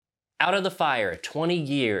Out of the fire 20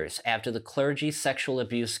 years after the clergy sexual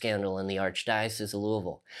abuse scandal in the Archdiocese of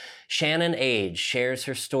Louisville, Shannon Age shares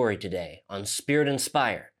her story today on Spirit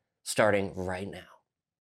Inspire, starting right now.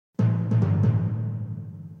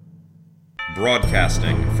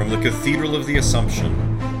 Broadcasting from the Cathedral of the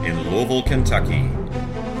Assumption in Louisville, Kentucky,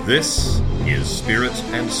 this is Spirit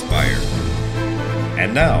Inspire.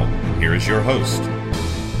 And now, here is your host.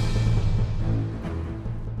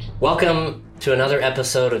 Welcome to another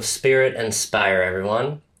episode of Spirit Inspire,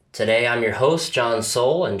 everyone. Today I'm your host, John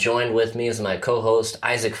Soule, and joined with me is my co-host,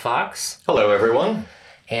 Isaac Fox. Hello, everyone.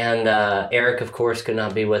 And Eric, of course, could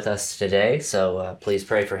not be with us today, so please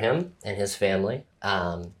pray for him and his family.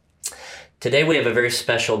 Today we have a very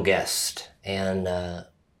special guest, and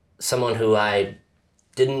someone who I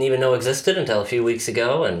didn't even know existed until a few weeks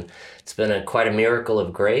ago, and it's been quite a miracle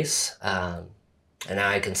of grace, and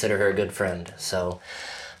I consider her a good friend. So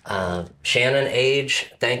Shannon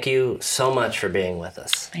Age, thank you so much for being with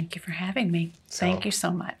us. Thank you for having me. Thank you so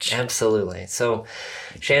much. Absolutely. So,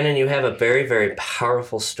 Shannon, you have a very, very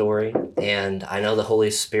powerful story, and I know the Holy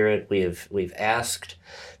Spirit we've asked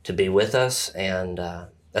to be with us, and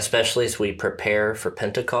especially as we prepare for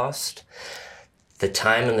Pentecost, the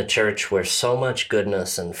time in the church where so much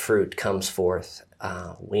goodness and fruit comes forth.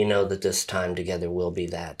 We know that this time together will be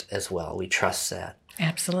that as well. We trust that.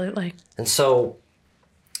 Absolutely. And so,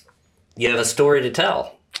 you have a story to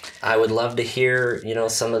tell. I would love to hear,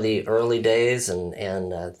 some of the early days and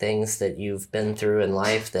things that you've been through in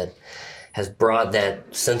life that has brought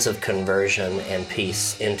that sense of conversion and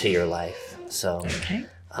peace into your life. So, okay.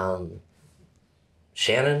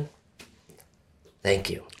 Shannon, thank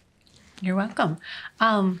you. You're welcome.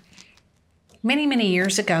 Many, many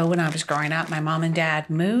years ago when I was growing up, my mom and dad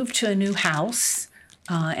moved to a new house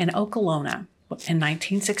in Okolona in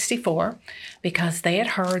 1964 because they had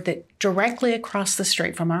heard that directly across the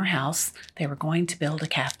street from our house, they were going to build a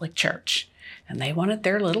Catholic church. And they wanted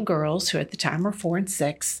their little girls, who at the time were 4 and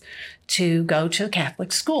 6, to go to a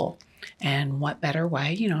Catholic school. And what better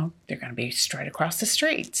way, they're going to be straight across the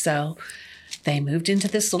street. So they moved into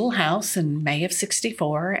this little house in May of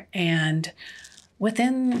 64. And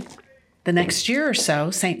within the next year or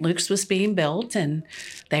so, St. Luke's was being built, and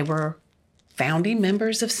they were founding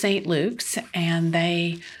members of St. Luke's, and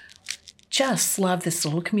they just loved this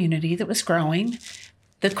little community that was growing.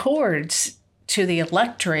 The cords to the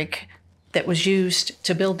electric that was used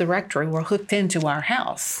to build the rectory were hooked into our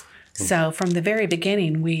house. So from the very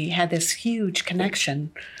beginning, we had this huge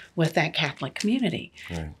connection with that Catholic community.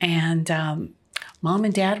 Right. And Mom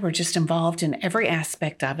and Dad were just involved in every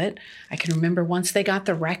aspect of it. I can remember once they got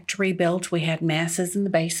the rectory built, we had masses in the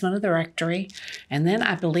basement of the rectory. And then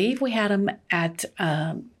I believe we had them at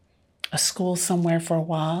a school somewhere for a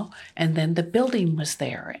while. And then the building was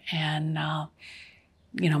there. And,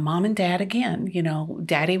 Mom and Dad again,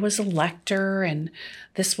 Daddy was a lector. And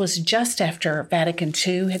this was just after Vatican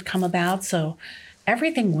II had come about. So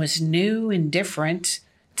everything was new and different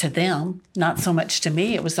to them, not so much to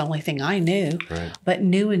me. It was the only thing I knew, right. But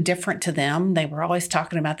new and different to them. They were always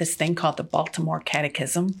talking about this thing called the Baltimore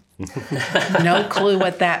Catechism. No clue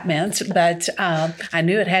what that meant, but I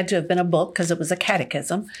knew it had to have been a book because it was a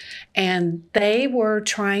catechism. And they were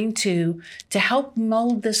trying to help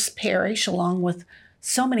mold this parish, along with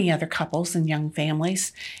so many other couples and young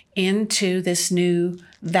families, into this new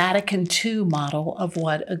Vatican II model of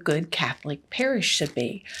what a good Catholic parish should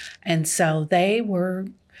be. And so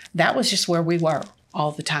that was just where we were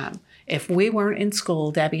all the time. If we weren't in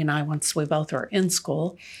school, Debbie and I, once we both were in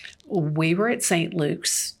school, we were at St.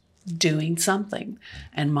 Luke's doing something,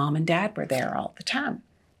 and Mom and Dad were there all the time.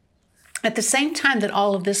 At the same time that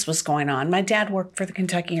all of this was going on, my dad worked for the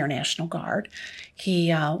Kentucky Air National Guard.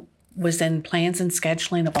 He was in plans and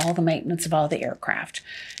scheduling of all the maintenance of all the aircraft.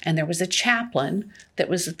 And there was a chaplain that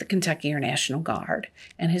was at the Kentucky Air National Guard,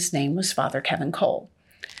 and his name was Father Kevin Cole.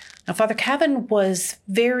 Now, Father Kevin was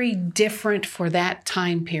very different for that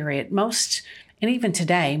time period. And even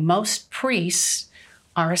today, most priests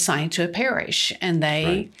are assigned to a parish, and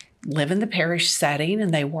they live in the parish setting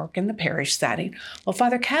and they work in the parish setting. Well,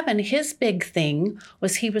 Father Kevin, his big thing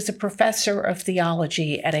was he was a professor of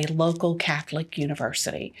theology at a local Catholic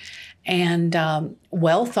university, and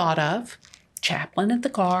well thought of, chaplain at the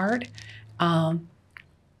Guard.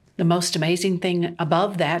 The most amazing thing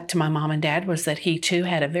above that to my mom and dad was that he too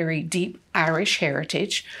had a very deep Irish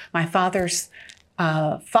heritage. My father's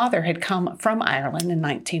father had come from Ireland in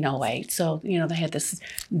 1908. So, they had this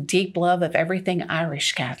deep love of everything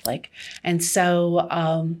Irish Catholic. And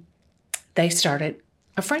so they started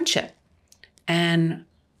a friendship. And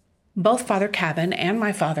both Father Kevin and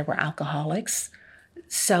my father were alcoholics.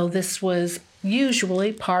 So this was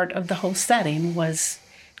usually part of the whole setting was,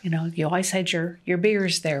 you always had your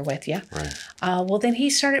beers there with you. Right. Well, then he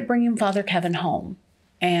started bringing Father Kevin home.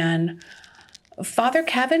 And Father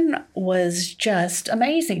Kevin was just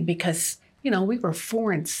amazing because, we were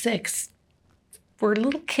 4 and 6. We're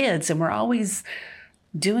little kids and we're always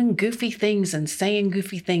doing goofy things and saying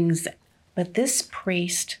goofy things. But this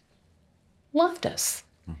priest loved us.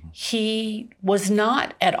 Mm-hmm. He was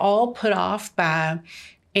not at all put off by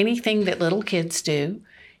anything that little kids do.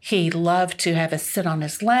 He loved to have us sit on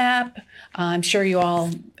his lap. I'm sure you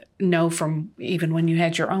all know from even when you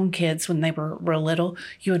had your own kids when they were real little,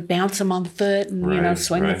 you would bounce them on the foot and,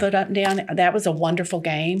 swing the foot up and down. That was a wonderful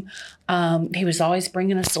game. He was always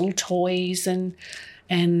bringing us little toys and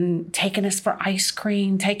taking us for ice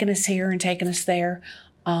cream, taking us here and taking us there.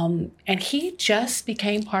 And he just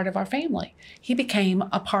became part of our family. He became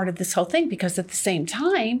a part of this whole thing because at the same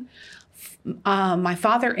time, my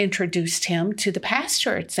father introduced him to the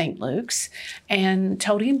pastor at St. Luke's and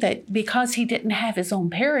told him that because he didn't have his own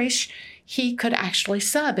parish, he could actually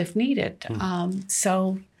sub if needed.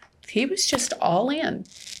 So he was just all in.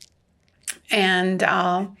 And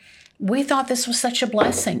we thought this was such a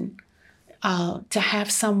blessing to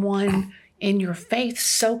have someone in your faith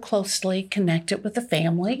so closely connected with the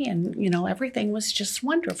family. And, everything was just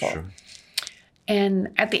wonderful. Sure. And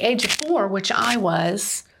at the age of 4, which I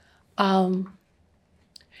was,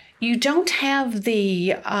 you don't have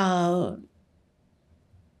the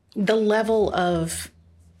level of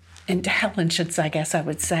intelligence, I guess I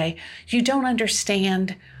would say. You don't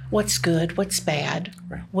understand what's good, what's bad,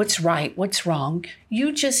 right, what's right, what's wrong.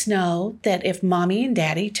 You just know that if mommy and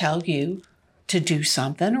daddy tell you to do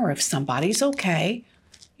something or if somebody's okay,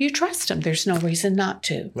 you trust them. There's no reason not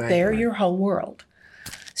to. Right, They're your whole world.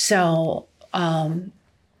 So,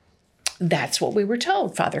 that's what we were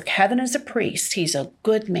told. Father Kevin is a priest. He's a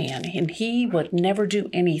good man, and he would never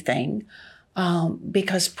do anything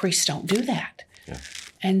because priests don't do that. Yeah.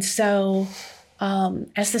 And so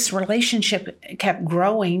as this relationship kept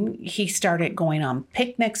growing, he started going on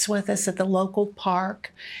picnics with us at the local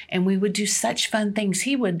park, and we would do such fun things.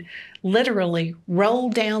 He would literally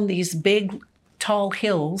roll down these big tall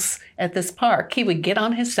hills at this park. He would get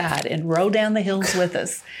on his side and row down the hills with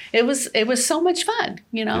us. It was so much fun,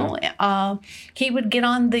 Yeah. He would get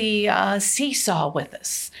on the seesaw with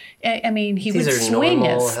us. I mean, he would swing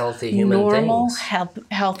us. Healthy human things.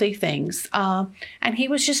 Healthy things. And he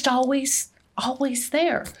was just always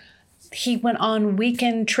there. He went on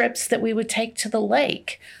weekend trips that we would take to the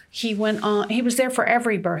lake. He was there for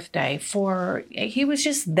every birthday. He was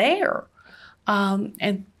just there.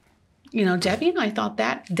 And Debbie and I thought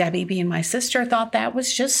that, Debbie being my sister, thought that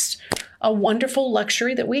was just a wonderful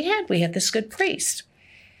luxury that we had. We had this good priest.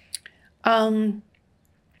 Then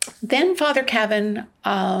Father Kevin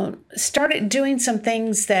started doing some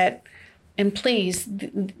things that, and please,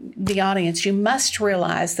 the audience, you must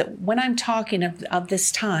realize that when I'm talking of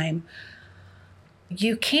this time,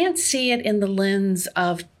 you can't see it in the lens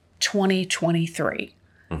of 2023.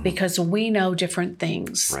 Mm-hmm. Because we know different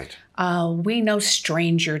things. Right. We know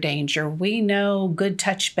stranger danger. We know good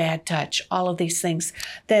touch, bad touch, all of these things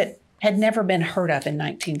that had never been heard of in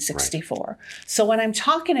 1964. Right. So when I'm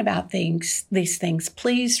talking about these things,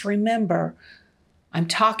 please remember, I'm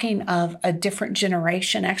talking of a different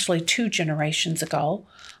generation, actually 2 generations ago,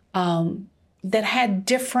 that had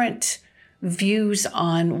different views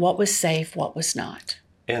on what was safe, what was not.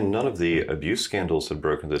 And none of the abuse scandals had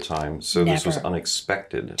broken at the time, so Never. This was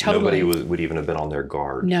unexpected. Totally. Nobody would even have been on their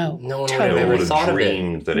guard. No one would totally. have ever thought of it.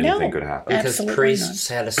 Dreamed that anything could happen. Because Absolutely priests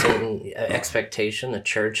not. had a certain expectation, the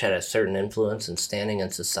church had a certain influence and standing in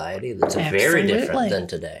society that's very Absolutely. different than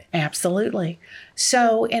today. Absolutely.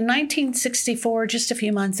 So in 1964, just a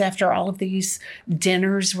few months after all of these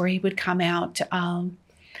dinners where he would come out,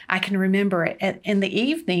 I can remember in the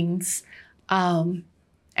evenings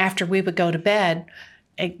after we would go to bed,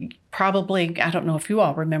 probably, I don't know if you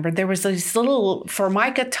all remember, there was these little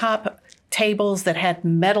Formica top tables that had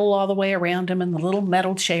metal all the way around them and the little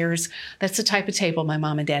metal chairs. That's the type of table my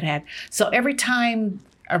mom and dad had. So every time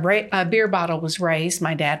a beer bottle was raised,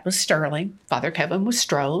 my dad was Sterling, Father Kevin was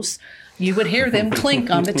Stroh's, you would hear them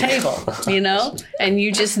clink on the table, and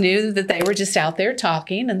you just knew that they were just out there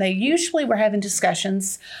talking, and they usually were having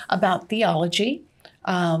discussions about theology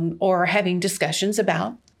or having discussions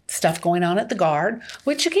about stuff going on at the guard,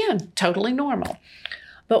 which again, totally normal.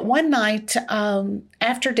 But one night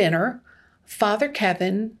after dinner, Father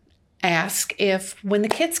Kevin asked if when the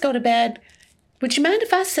kids go to bed, would you mind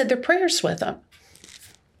if I said their prayers with them?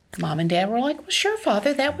 Mom and Dad were like, well, sure,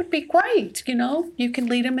 Father, that would be great. You can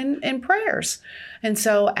lead them in prayers. And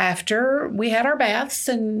so after we had our baths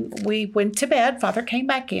and we went to bed, Father came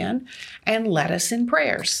back in and led us in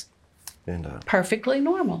prayers. And Perfectly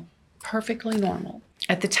normal. Perfectly normal.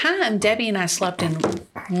 At the time, Debbie and I slept in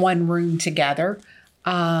one room together.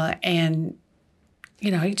 And,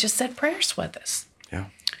 he just said prayers with us. yeah.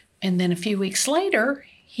 And then a few weeks later,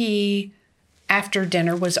 after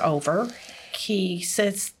dinner was over, he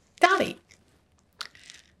says, Dottie,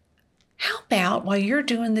 how about while you're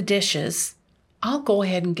doing the dishes, I'll go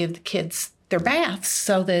ahead and give the kids their baths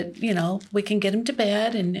so that, we can get them to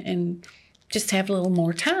bed and just have a little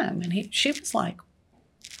more time. And she was like,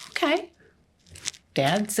 okay.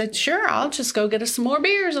 Dad said, sure, I'll just go get us some more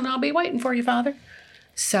beers and I'll be waiting for you, Father.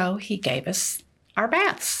 So he gave us our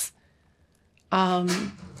baths, a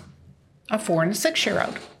 4 and a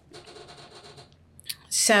 6-year-old.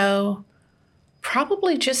 So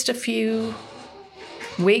probably just a few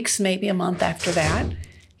weeks, maybe a month after that,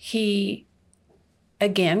 he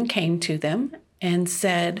again came to them and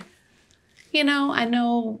said, I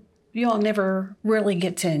know you all never really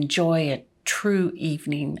get to enjoy a true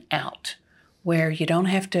evening out where you don't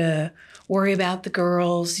have to worry about the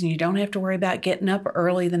girls and you don't have to worry about getting up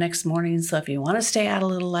early the next morning. So if you want to stay out a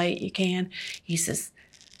little late, you can. He says,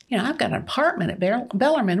 I've got an apartment at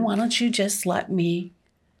Bellarmine. Why don't you just let me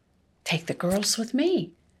take the girls with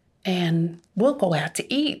me and we'll go out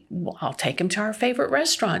to eat. I'll take them to our favorite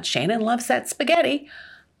restaurant. Shannon loves that spaghetti.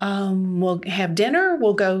 We'll have dinner.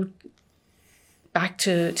 We'll go back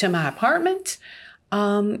to my apartment.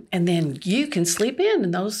 And then you can sleep in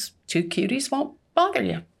and those 2 cuties won't bother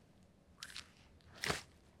you.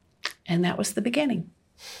 And that was the beginning.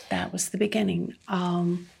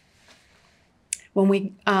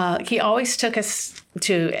 When he always took us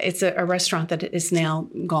to, it's a restaurant that is now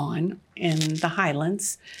gone in the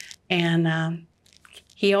Highlands. And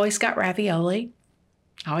he always got ravioli.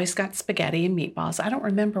 I always got spaghetti and meatballs. I don't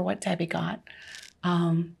remember what Debbie got.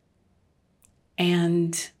 And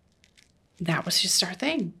that was just our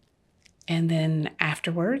thing. And then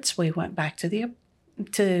afterwards, we went back to the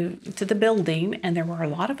building, and there were a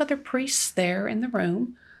lot of other priests there in the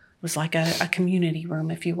room. It was like a community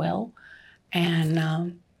room, if you will.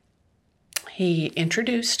 And he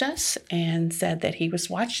introduced us and said that he was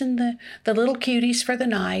watching the little cuties for the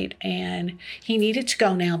night, and he needed to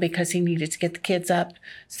go now because he needed to get the kids up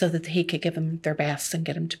so that he could give them their baths and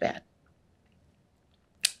get them to bed.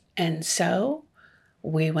 And so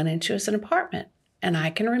we went into an apartment. And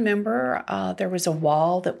I can remember there was a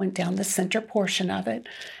wall that went down the center portion of it.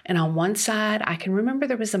 And on one side, I can remember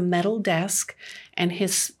there was a metal desk and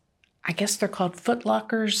I guess they're called foot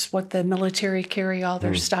lockers, what the military carry all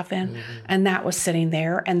their stuff in. Mm-hmm. And that was sitting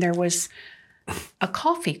there. And there was a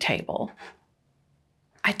coffee table.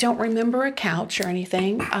 I don't remember a couch or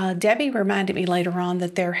anything. Debbie reminded me later on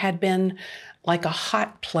that there had been like a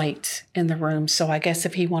hot plate in the room. So I guess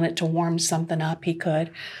if he wanted to warm something up, he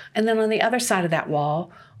could. And then on the other side of that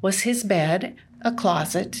wall was his bed, a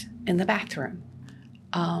closet in the bathroom.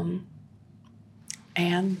 And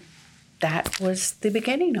that was the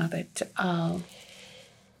beginning of it.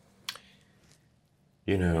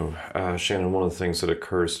 Shannon, one of the things that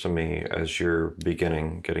occurs to me as you're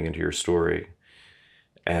getting into your story,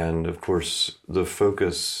 and of course, the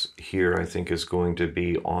focus here, I think, is going to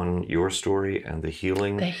be on your story and the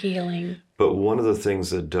healing. The healing. But one of the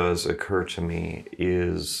things that does occur to me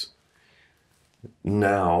is,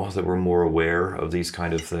 now that we're more aware of these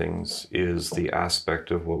kind of things, is the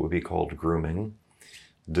aspect of what would be called grooming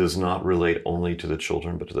does not relate only to the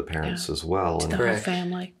children, but to the parents as well. To the whole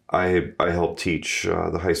family. I help teach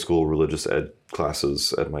the high school religious ed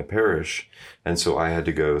classes at my parish, and so I had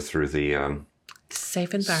to go through the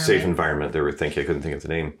Safe environment. Safe environment. I couldn't think of the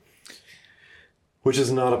name, which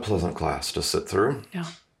is not a pleasant class to sit through. No.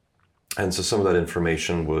 And so some of that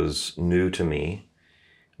information was new to me,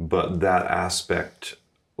 but that aspect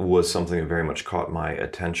was something that very much caught my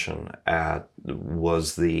attention.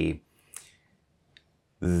 Was the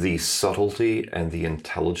subtlety and the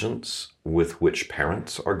intelligence with which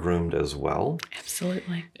parents are groomed as well.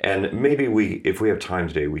 Absolutely. And maybe if we have time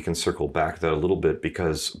today, we can circle back that a little bit,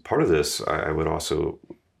 because part of this I would also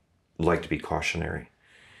like to be cautionary.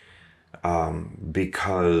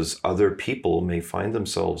 Because other people may find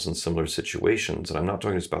themselves in similar situations. And I'm not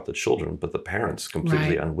talking just about the children, but the parents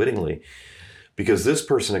completely unwittingly. Because this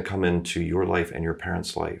person had come into your life and your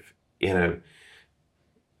parents' life in a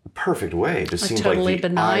perfect way to seem totally like the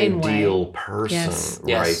benign ideal way. person,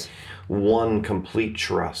 Yes. right? One complete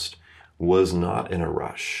trust, was not in a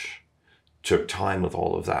rush, took time with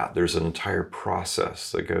all of that. There's an entire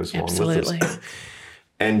process that goes along with this.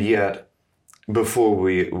 And yet, before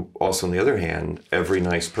we, also on the other hand, every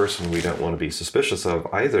nice person we don't want to be suspicious of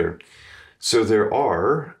either. So there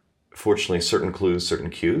are, fortunately, certain clues, certain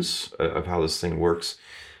cues of how this thing works.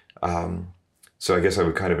 So I guess I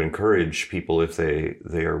would kind of encourage people, if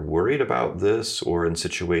they are worried about this or in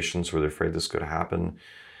situations where they're afraid this could happen,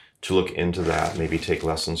 to look into that, maybe take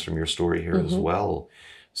lessons from your story here as well,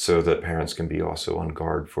 so that parents can be also on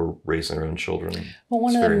guard for raising their own children. Well,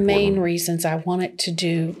 one of the main reasons I wanted to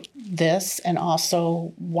do this, and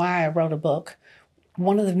also why I wrote a book,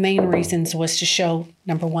 one of the main reasons was to show,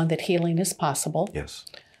 number one, that healing is possible. Yes.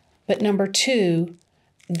 But number two,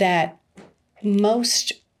 that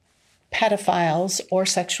most pedophiles or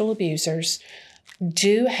sexual abusers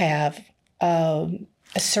do have a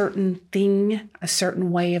certain thing, a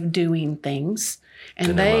certain way of doing things.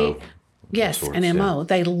 And they, yes, an MO. Yeah.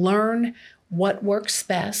 They learn what works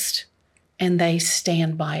best and they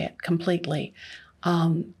stand by it completely.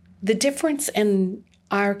 The difference in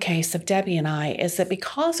our case of Debbie and I is that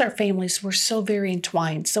because our families were so very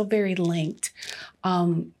entwined, so very linked,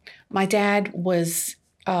 my dad was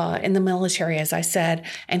in the military, as I said,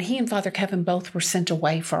 and he and Father Kevin both were sent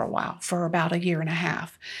away for a while, for about 1.5 years.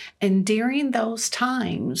 And during those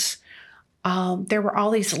times, there were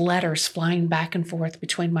all these letters flying back and forth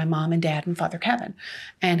between my mom and dad and Father Kevin.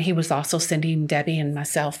 And he was also sending Debbie and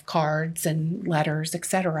myself cards and letters,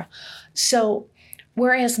 etc. So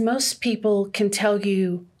whereas most people can tell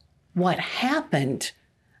you what happened,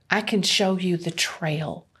 I can show you the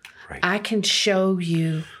trail. Right. I can show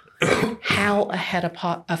you how a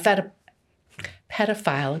pedophile,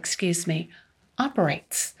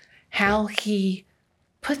 operates, how he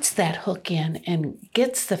puts that hook in and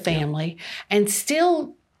gets the family and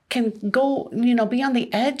still can go, be on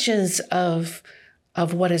the edges of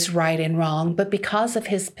what is right and wrong, but because of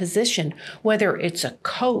his position, whether it's a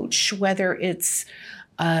coach, whether it's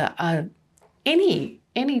any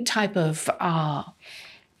type of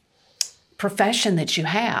profession that you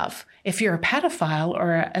have, if you're a pedophile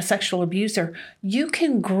or a sexual abuser, you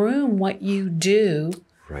can groom what you do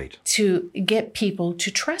to get people to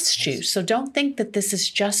trust you. So don't think that this is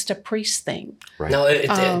just a priest thing. Right. No, it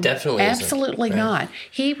definitely isn't. Absolutely not.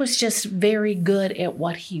 He was just very good at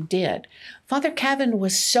what he did. Father Kevin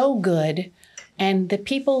was so good, and the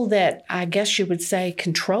people that I guess you would say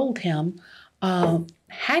controlled him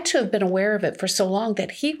had to have been aware of it for so long that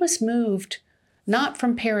he was moved not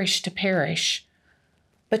from parish to parish,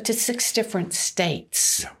 but to 6 different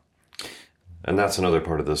states. Yeah. And that's another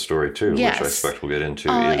part of the story, too, which I expect we'll get into.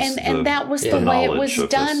 And that was the way it was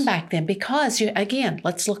done back then. Because,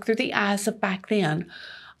 let's look through the eyes of back then.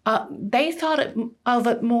 They thought of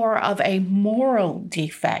it more of a moral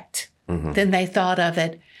defect than they thought of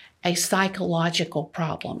it a psychological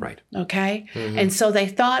problem. Right. Okay? Mm-hmm. And so they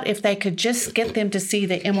thought if they could just get them to see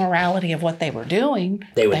the immorality of what they were doing,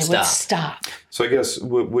 they would stop. So I guess,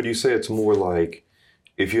 would you say it's more like,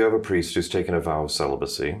 if you have a priest who's taken a vow of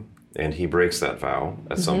celibacy and he breaks that vow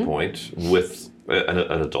at some point with an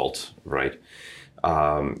adult, right?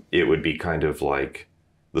 It would be kind of like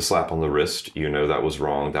the slap on the wrist. That was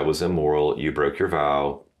wrong. That was immoral. You broke your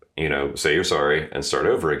vow. Say you're sorry and start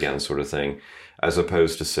over again, sort of thing. As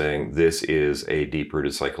opposed to saying this is a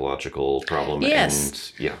deep-rooted psychological problem.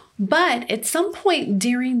 Yes. And, but at some point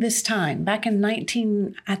during this time, back in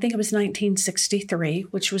 1963,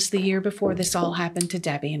 which was the year before this all happened to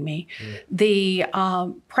Debbie and me, the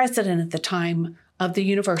president at the time of the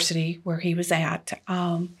university where he was at,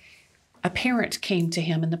 a parent came to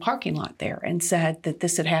him in the parking lot there and said that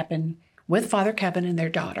this had happened with Father Kevin and their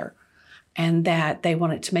daughter, and that they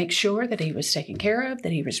wanted to make sure that he was taken care of,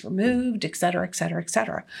 that he was removed, et cetera, et cetera, et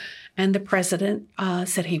cetera. And the president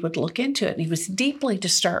said he would look into it, and he was deeply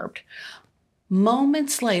disturbed.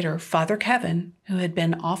 Moments later, Father Kevin, who had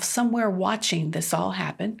been off somewhere watching this all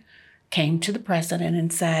happen, came to the president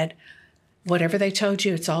and said, whatever they told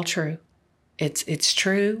you, it's all true. It's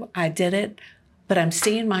true, I did it, but I'm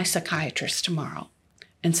seeing my psychiatrist tomorrow.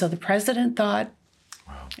 And so the president thought,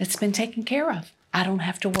 it's been taken care of. I don't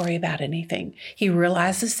have to worry about anything. He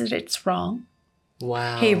realizes that it's wrong.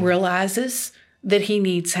 Wow. He realizes that he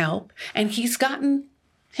needs help, and he's gotten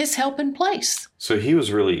his help in place. So he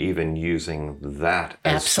was really even using that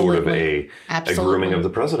as sort of a grooming of the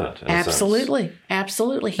president. Absolutely.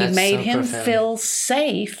 He made him feel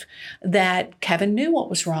safe that Kevin knew what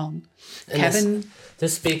was wrong. And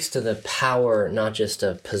this speaks to the power, not just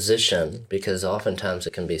of position, because oftentimes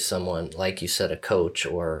it can be someone, like you said, a coach,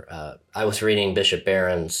 or I was reading Bishop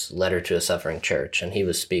Barron's Letter to a Suffering Church, and he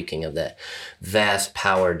was speaking of that vast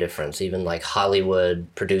power difference, even like Hollywood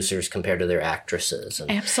producers compared to their actresses. And,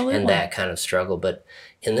 Absolutely. And that kind of struggle. struggle. But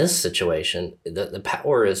in this situation, the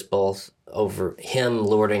power is both over him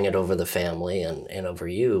lording it over the family and over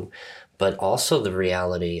you, but also the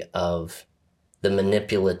reality of the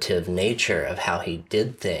manipulative nature of how he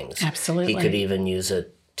did things. Absolutely. He could even use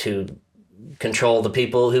it to control the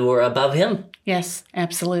people who were above him. Yes,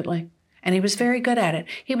 absolutely. And he was very good at it.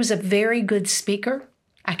 He was a very good speaker.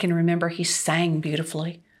 I can remember he sang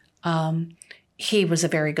beautifully. He was a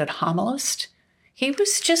very good homilist. He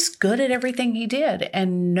was just good at everything he did,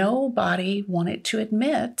 and nobody wanted to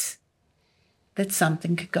admit that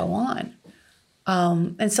something could go on.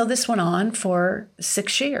 And so this went on for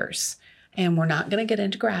 6 years, and we're not going to get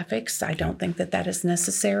into graphics. I don't think that is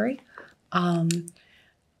necessary.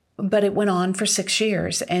 But it went on for 6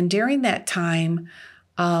 years, and during that time,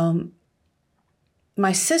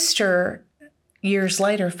 my sister, years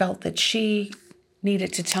later, felt that she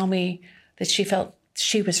needed to tell me that she felt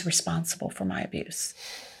she was responsible for my abuse.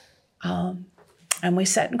 And we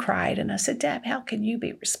sat and cried, and I said, Deb, how can you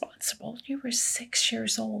be responsible? You were 6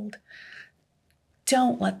 years old.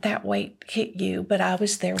 Don't let that weight hit you. But I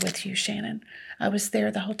was there with you, Shannon. I was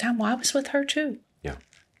there the whole time. Well, I was with her too. Yeah.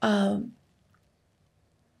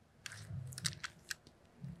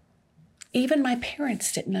 Even my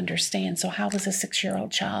parents didn't understand. So how was a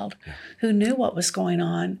 6-year-old child who knew what was going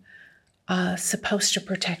on supposed to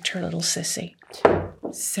protect her little sissy?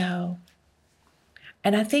 So,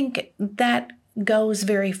 and I think that goes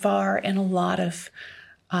very far in a lot of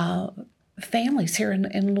families here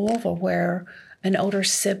in Louisville, where an older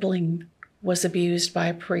sibling was abused by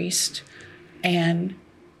a priest and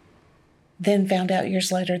then found out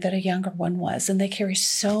years later that a younger one was. And they carry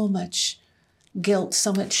so much guilt,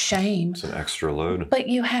 so much shame. It's an extra load. But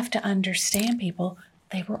you have to understand, people,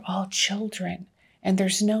 they were all children. And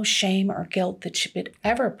there's no shame or guilt that should be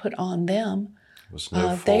ever put on them. It was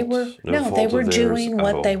no fault. They were doing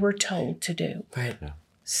what all. they were told to do. Right. Yeah.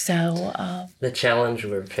 So the challenge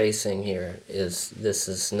we're facing here is this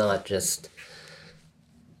is not just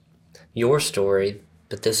your story,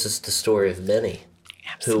 but this is the story of many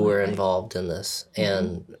who were involved in this.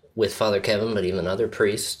 And with Father Kevin, but even other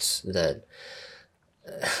priests that,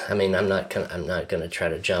 I mean, I'm not going to try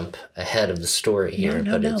to jump ahead of the story here,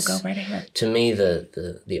 No, it's, go right ahead. To me,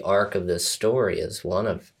 the arc of this story is one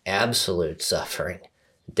of absolute suffering,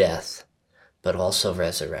 death, but also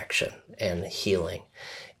resurrection and healing.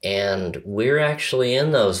 And we're actually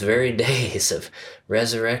in those very days of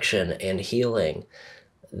resurrection and healing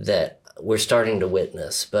that we're starting to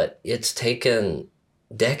witness, but it's taken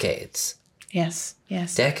decades. Yes.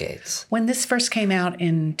 Decades. When this first came out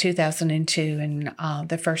in 2002, and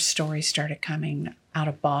the first stories started coming out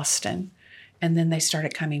of Boston, and then they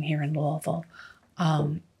started coming here in Louisville,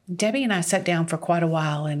 Debbie and I sat down for quite a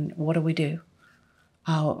while, and what do?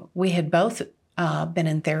 We had both been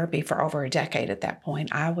in therapy for over a decade at that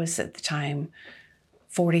point. I was at the time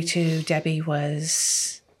 42. Debbie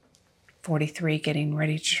was 43, getting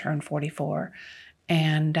ready to turn 44.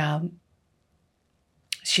 And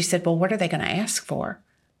she said, well, what are they going to ask for?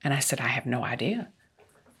 And I said, I have no idea.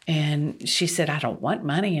 And she said, I don't want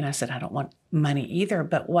money. And I said, I don't want money either.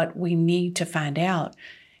 But what we need to find out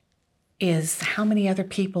is how many other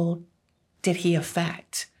people did he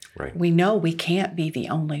affect? Right. We know we can't be the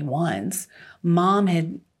only ones. Mom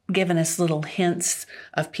had given us little hints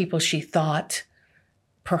of people she thought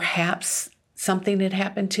perhaps something had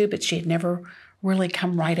happened to, but she had never really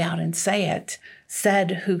come right out and said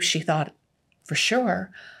who she thought for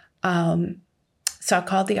sure. So I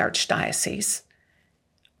called the Archdiocese.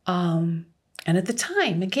 And at the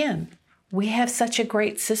time, again, we have such a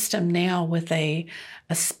great system now with a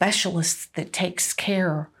specialist that takes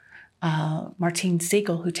care, Martine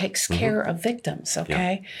Siegel, who takes care of victims,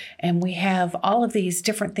 okay? Yeah. And we have all of these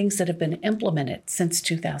different things that have been implemented since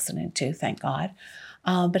 2002, thank God.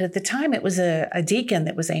 But at the time, it was a deacon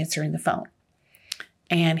that was answering the phone.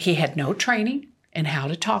 And he had no training in how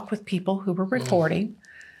to talk with people who were reporting.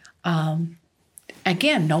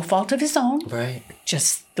 Again, no fault of his own. Right.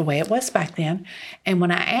 Just the way it was back then. And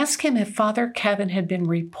when I asked him if Father Kevin had been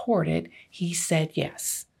reported, he said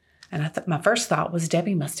yes. And I thought, my first thought was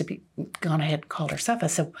Debbie must have gone ahead and called herself. I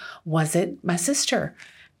said, was it my sister?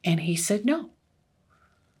 And he said no.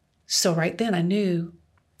 So right then I knew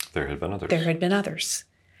there had been others. There had been others.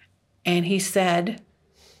 And he said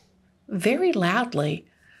very loudly,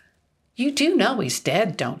 you do know he's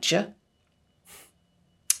dead, don't you?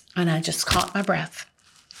 And I just caught my breath.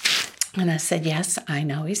 And I said, yes, I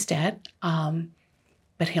know he's dead,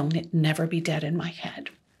 but he'll never be dead in my head.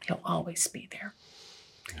 He'll always be there.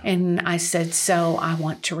 Yeah. And I said, so I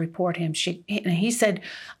want to report him. And he said,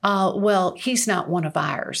 well, he's not one of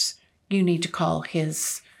ours. You need to call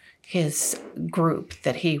his group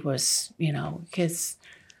that he was, he's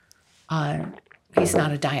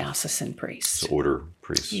not a diocesan priest. Order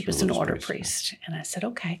priest. He was an order priest. And I said,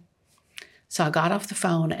 okay. So I got off the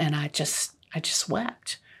phone and I just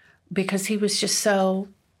wept because he was just so,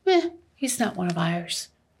 he's not one of ours.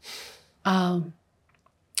 And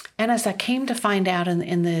as I came to find out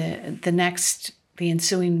in the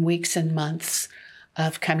ensuing weeks and months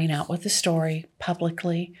of coming out with the story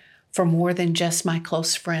publicly for more than just my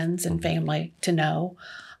close friends and family to know,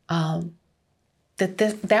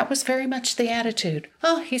 that was very much the attitude.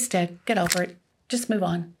 Oh, he's dead. Get over it. Just move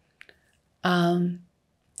on.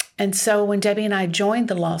 And so when Debbie and I joined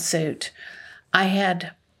the lawsuit, I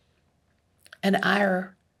had an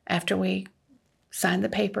hour after we signed the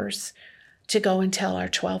papers to go and tell our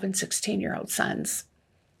 12 and 16-year-old sons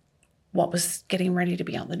what was getting ready to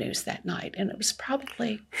be on the news that night. And it was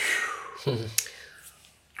probably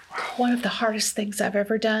one of the hardest things I've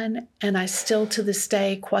ever done. And I still to this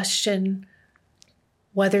day question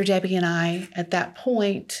whether Debbie and I at that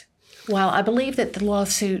point, while I believe that the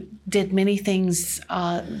lawsuit did many things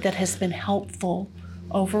that has been helpful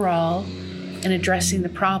overall in addressing the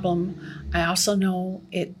problem, I also know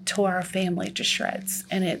it tore our family to shreds,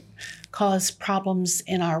 and it caused problems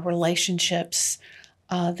in our relationships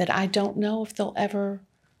that I don't know if they'll ever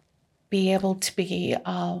be able to be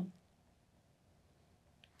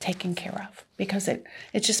taken care of, because it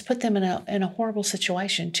just put them in a horrible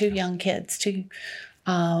situation. Two young kids,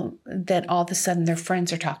 that all of a sudden their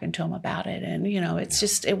friends are talking to them about it, and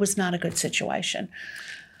it was not a good situation.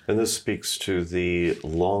 And this speaks to the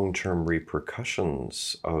long-term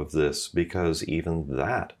repercussions of this, because even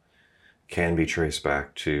that can be traced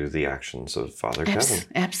back to the actions of Father Kevin.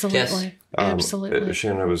 Absolutely. Yes. Absolutely.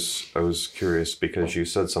 Shannon, I was curious because you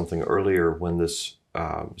said something earlier when this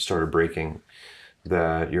started breaking,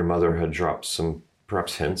 that your mother had dropped some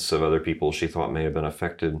perhaps hints of other people she thought may have been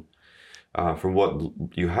affected. From what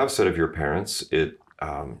you have said of your parents,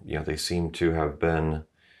 they seem to have been,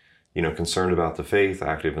 concerned about the faith,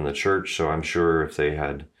 active in the church. So I'm sure if they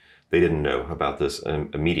didn't know about this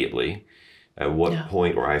immediately. At what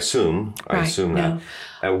point, or I assume that,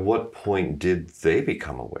 at what point did they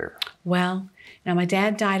become aware? Well, now my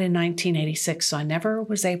dad died in 1986, so I never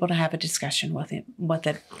was able to have a discussion with him,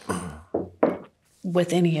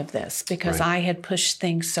 with any of this, because I had pushed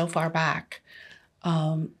things so far back.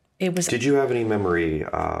 Did you have any memory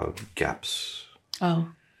gaps? Oh.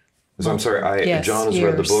 So I'm sorry, John has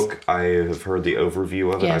read the book. I have heard the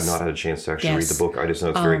overview of it. Yes. I've not had a chance to actually read the book. I just know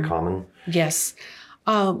it's very common. Yes.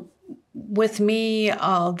 With me,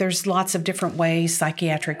 there's lots of different ways,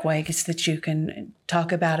 psychiatric ways that you can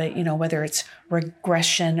talk about it, whether it's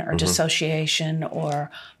regression or dissociation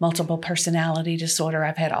or multiple personality disorder.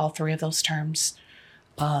 I've had all three of those terms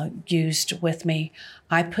used with me.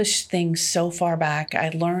 I pushed things so far back. I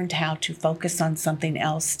learned how to focus on something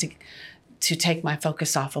else to take my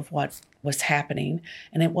focus off of what was happening.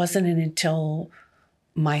 And it wasn't until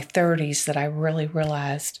my 30s that I really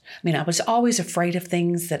realized, I was always afraid of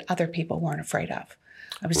things that other people weren't afraid of.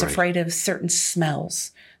 I was afraid of certain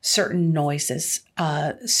smells, certain noises,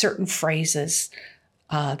 certain phrases,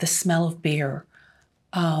 the smell of beer.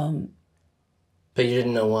 But you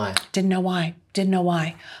didn't know why? Didn't know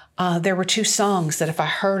why. There were two songs that if I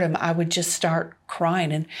heard them, I would just start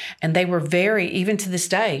crying. And they were even to this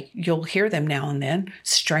day, you'll hear them now and then.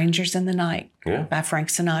 Strangers in the Night by Frank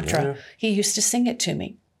Sinatra. Yeah. He used to sing it to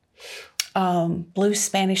me. Blue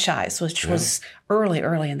Spanish Eyes, which was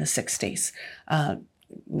early in the 60s.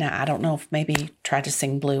 Now, I don't know if maybe tried to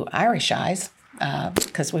sing Blue Irish Eyes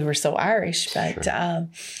because we were so Irish. But,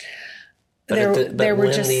 but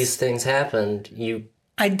when these things happened, you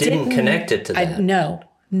didn't connect it to that.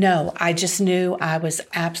 No, I just knew I was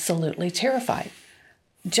absolutely terrified,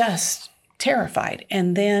 just terrified.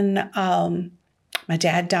 And then my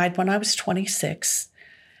dad died when I was 26.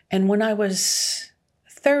 And when I was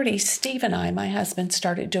 30, Steve and I, my husband,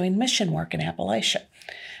 started doing mission work in Appalachia.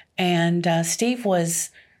 And Steve was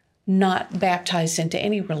not baptized into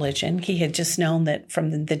any religion. He had just known that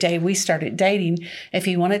from the day we started dating, if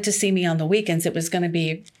he wanted to see me on the weekends, it was going to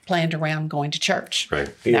be planned around going to church.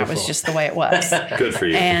 Right. That was just the way it was. Good for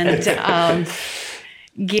you. And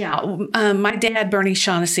my dad, Bernie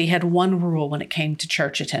Shaughnessy, had one rule when it came to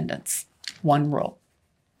church attendance. One rule.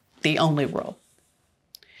 The only rule.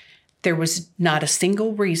 There was not a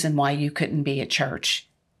single reason why you couldn't be at church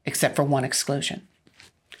except for one exclusion.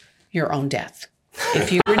 Your own death.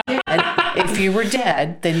 If you were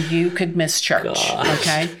dead, then you could miss church. Gosh.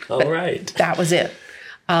 Okay. All right. That was it.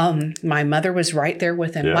 My mother was right there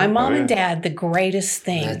with him. Yeah, my mom and dad, the greatest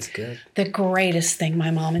thing. That's good. The greatest thing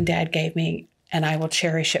my mom and dad gave me and I will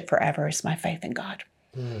cherish it forever, is my faith in God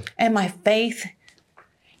and my faith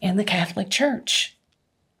in the Catholic Church.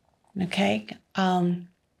 Okay?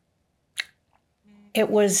 It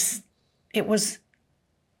was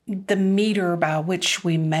the meter by which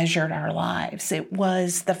we measured our lives. It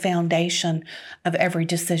was the foundation of every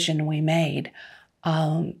decision we made.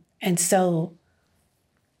 And so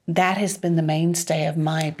that has been the mainstay of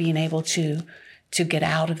my being able to get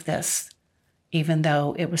out of this, even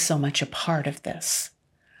though it was so much a part of this.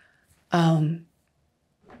 When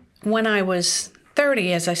I was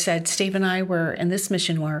 30, as I said, Steve and I were in this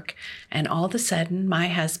mission work, and all of a sudden my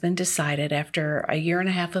husband decided after a year and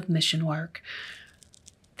a half of mission work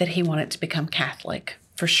that he wanted to become Catholic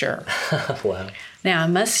for sure. Wow. Now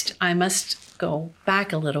I must go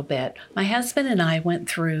back a little bit. My husband and I went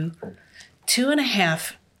through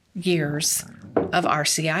 2.5 years of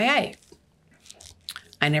RCIA.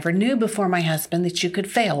 I never knew before my husband that you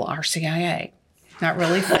could fail RCIA. Not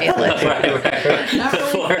really fail it. Right. Not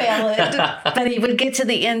really fail it. But he would get to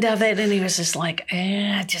the end of it and he was just like,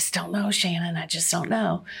 I just don't know, Shannon. I just don't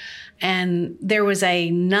know. And there was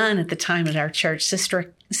a nun at the time at our church,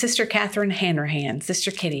 Sister Catherine Hanrahan,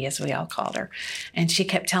 Sister Kitty, as we all called her. And she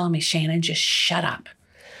kept telling me, Shannon, just shut up.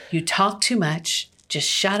 You talk too much. Just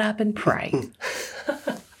shut up and pray.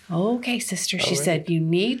 Okay, sister, she said, you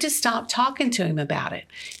need to stop talking to him about it.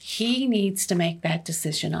 He needs to make that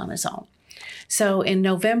decision on his own. So in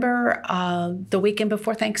November, the weekend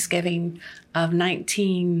before Thanksgiving of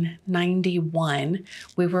 1991,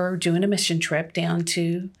 we were doing a mission trip down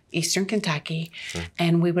to Eastern Kentucky,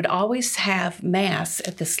 and we would always have Mass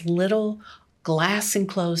at this little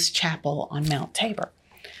glass-enclosed chapel on Mount Tabor.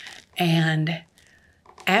 And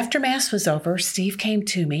after Mass was over, Steve came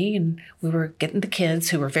to me, and we were getting the kids,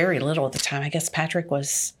 who were very little at the time. I guess Patrick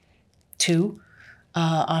was 2,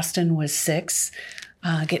 Austin was 6,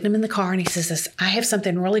 getting them in the car, and he says, I have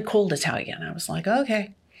something really cool to tell you. And I was like,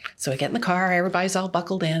 okay. So we get in the car, everybody's all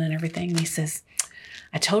buckled in and everything, and he says,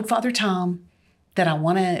 I told Father Tom that I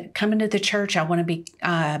want to come into the church. I want to be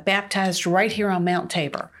baptized right here on Mount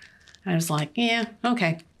Tabor. And I was like, yeah,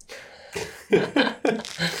 okay.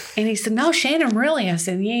 And he said, no, Shannon, really? I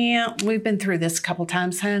said, yeah, we've been through this a couple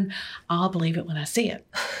times, hon. I'll believe it when I see it.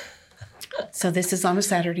 So this is on a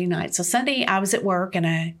Saturday night. So Sunday I was at work and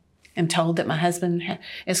I am told that my husband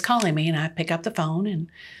is calling me, and I pick up the phone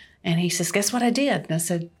and he says, guess what I did? And I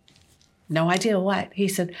said, no idea what. He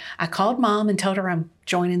said, I called Mom and told her I'm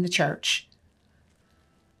joining the church.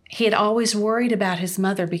 He had always worried about his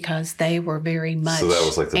mother because they were very much So that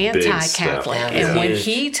was like the big anti-Catholic. step. And Yeah. when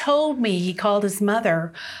he told me he called his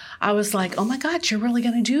mother, I was like, oh my God, you're really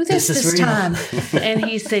going to do this is real. time? And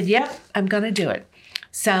he said, yep, I'm going to do it.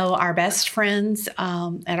 So our best friends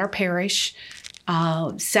at our parish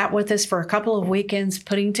sat with us for a couple of weekends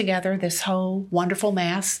putting together this whole wonderful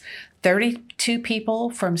Mass. 32 people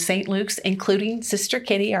from St. Luke's, including Sister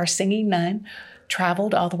Kitty, our singing nun,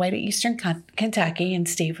 traveled all the way to Eastern Kentucky, and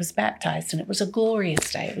Steve was baptized, and it was a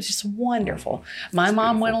glorious day. It was just wonderful. My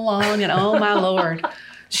mom went along, and oh my Lord,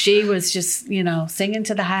 she was just, singing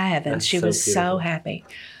to the high heavens. She was so happy.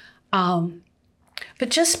 But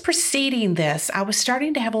just preceding this, I was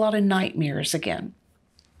starting to have a lot of nightmares again.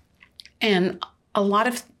 And a lot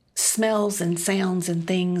of smells and sounds and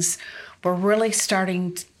things were really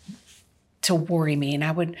starting to worry me. And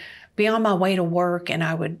I would be on my way to work, and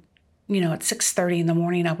I would, at 6:30 in the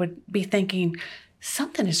morning, I would be thinking,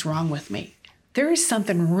 something is wrong with me. There is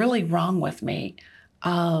something really wrong with me,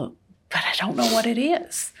 but I don't know what it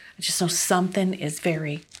is. I just know something is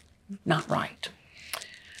very not right.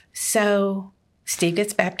 So Steve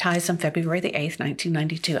gets baptized on February the 8th,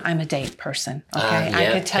 1992. I'm a date person, okay? Yeah.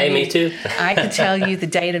 I could tell you, me too. I could tell you the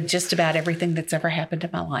date of just about everything that's ever happened in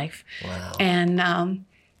my life. Wow. And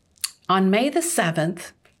on May the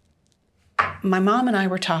 7th, my mom and I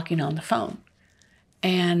were talking on the phone,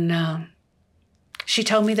 and she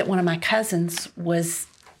told me that one of my cousins was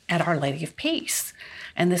at Our Lady of Peace.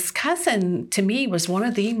 And this cousin, to me, was one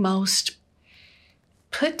of the most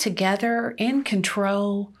put together, in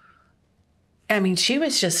control. I mean, she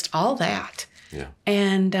was just all that. Yeah.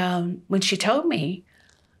 And when she told me,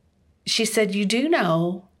 she said, you do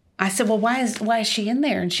know. I said, well, why is she in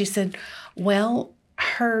there? And she said, well,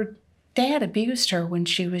 her dad abused her when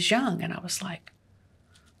she was young. And I was like,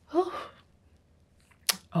 oh,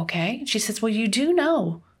 okay. And she says, well, you do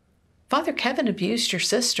know Father Kevin abused your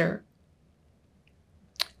sister.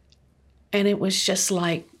 And it was just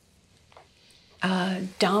like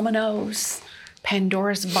dominoes,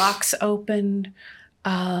 Pandora's box opened,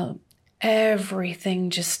 everything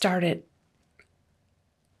just started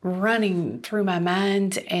running through my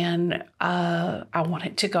mind, and I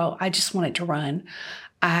wanted to go. I just wanted to run.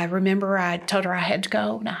 I remember I told her I had to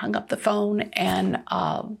go, and I hung up the phone, and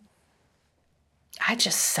I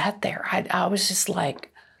just sat there. I was just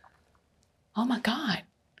like, oh my God,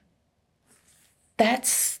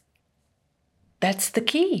 that's the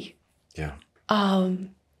key. Yeah.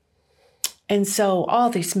 And so all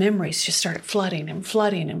these memories just started flooding and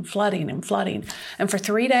flooding and flooding and flooding. And for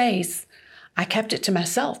 3 days, I kept it to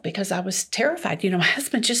myself because I was terrified. My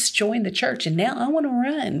husband just joined the church, and now I want to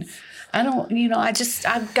run. I don't,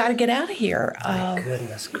 I've got to get out of here. My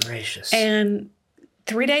goodness gracious. And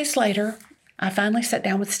 3 days later, I finally sat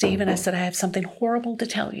down with Steve and I said, I have something horrible to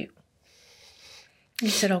tell you. He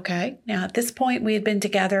said, okay. Now, at this point, we had been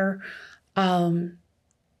together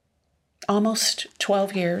almost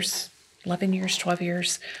 12 years, 11 years, 12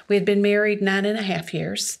 years. We had been married 9.5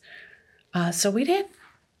 years. So we did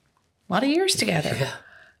a lot of years together. Yeah.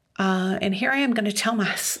 And here I am going to tell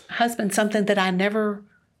my husband something that I never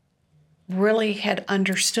really had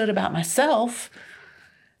understood about myself,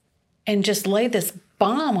 and just lay this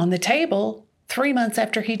bomb on the table 3 months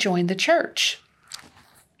after he joined the church.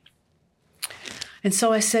 And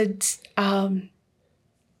so I said, I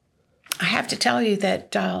have to tell you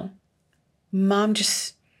that Mom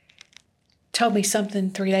just told me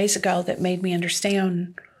something 3 days ago that made me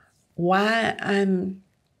understand why I'm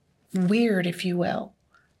weird, if you will.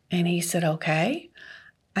 And he said, okay.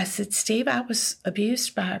 I said, Steve, I was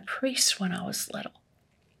abused by a priest when I was little.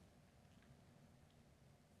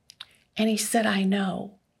 And he said, I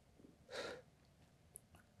know.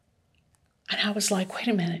 And I was like, wait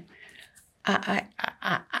a minute.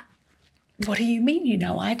 What do you mean,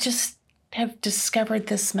 I just have discovered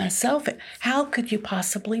this myself. How could you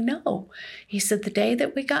possibly know? He said, the day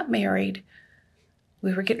that we got married,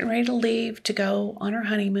 we were getting ready to leave to go on our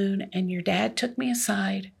honeymoon, and your dad took me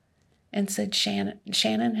aside and said,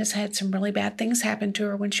 Shannon has had some really bad things happen to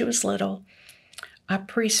her when she was little. A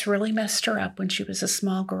priest really messed her up when she was a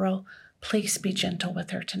small girl. Please be gentle with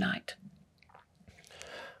her tonight.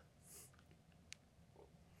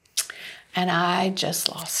 And I just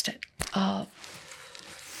lost it. I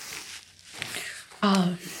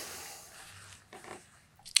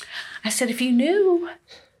said, if you knew,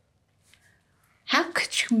 how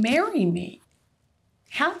could you marry me?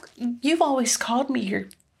 You've always called me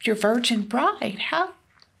your virgin bride. How?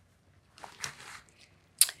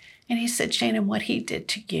 And he said, Shannon, what he did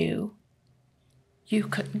to you, you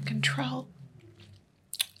couldn't control.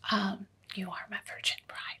 You are my virgin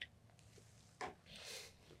bride.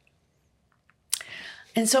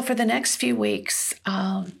 And so for the next few weeks,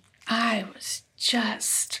 I was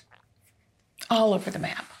just all over the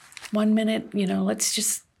map. 1 minute,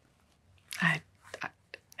 I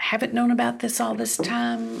haven't known about this all this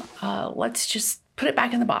time. Let's just put it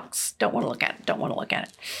back in the box. Don't want to look at it.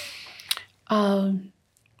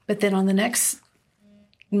 But then on the next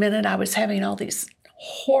minute, I was having all these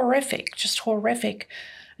horrific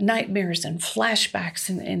nightmares and flashbacks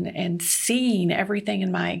and seeing everything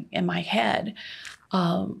in my head.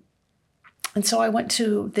 And so I went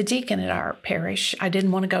to the deacon at our parish. I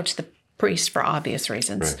didn't want to go to the priest for obvious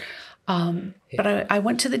reasons. Right. But I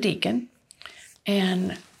went to the deacon,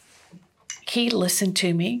 and he listened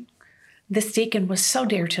to me. This deacon was so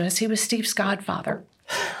dear to us. He was Steve's godfather.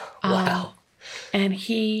 Wow. And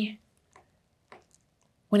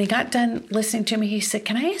when he got done listening to me, he said,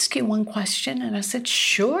 can I ask you one question? And I said,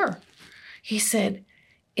 sure. He said,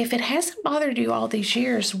 if it hasn't bothered you all these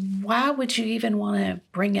years, why would you even want to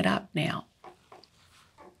bring it up now?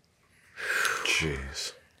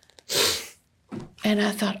 Jeez. And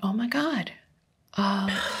I thought, oh my God.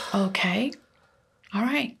 Okay. All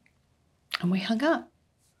right. And we hung up.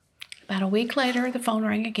 About a week later, the phone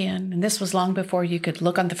rang again. And this was long before you could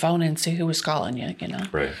look on the phone and see who was calling you,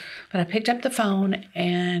 Right. But I picked up the phone,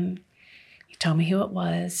 and he told me who it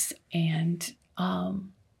was. And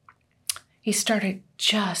he started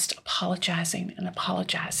just apologizing.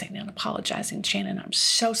 Shannon, I'm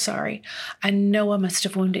so sorry. I know I must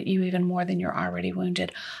have wounded you even more than you're already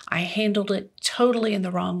wounded. I handled it totally in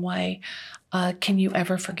the wrong way. Can you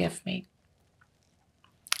ever forgive me?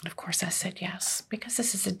 And of course I said yes, because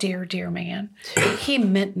this is a dear, dear man. He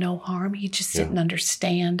meant no harm. He just didn't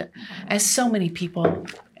understand, as so many people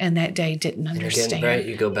in that day didn't understand. Again, right,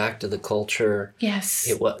 you go back to the culture. Yes.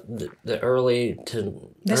 The early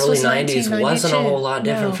 90s wasn't a whole lot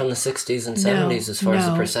different from the 60s and 70s as far as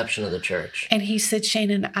the perception of the church. And he said,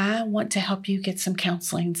 Shannon, I want to help you get some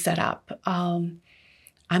counseling set up.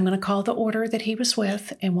 I'm going to call the order that he was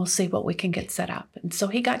with, and we'll see what we can get set up. And so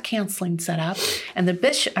he got counseling set up, and the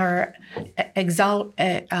bishop,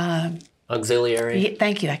 auxiliary?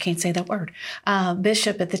 Thank you. I can't say that word.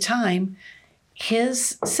 Bishop at the time,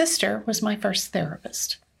 his sister was my first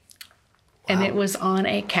therapist. Wow. And it was on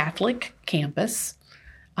a Catholic campus.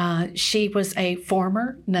 She was a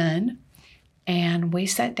former nun, and we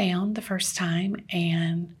sat down the first time,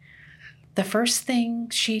 and the first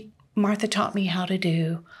thing Martha taught me how to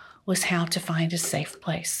do was how to find a safe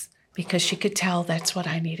place, because she could tell that's what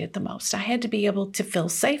I needed the most. I had to be able to feel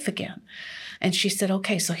safe again. And she said,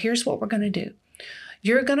 okay, so here's what we're going to do.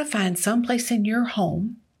 You're going to find some place in your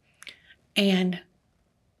home, and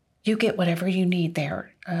you get whatever you need there.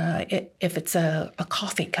 If it's a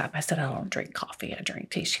coffee cup, I said, I don't drink coffee, I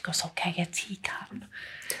drink tea. She goes, okay, a teacup.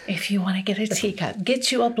 If you want to get a teacup,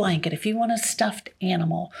 get you a blanket. If you want a stuffed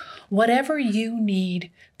animal, whatever you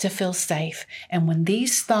need to feel safe. And when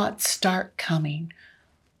these thoughts start coming,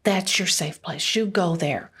 that's your safe place. You go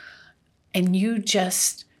there, and you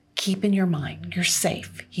just keep in your mind, you're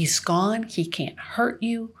safe. He's gone. He can't hurt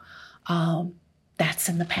you. That's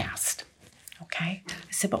in the past. Okay.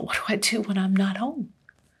 I said, but what do I do when I'm not home?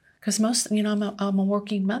 Because I'm a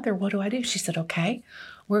working mother. What do I do? She said, okay,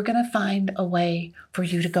 we're going to find a way for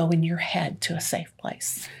you to go in your head to a safe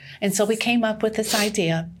place. And so we came up with this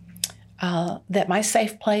idea that my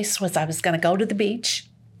safe place was I was going to go to the beach.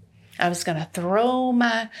 I was going to throw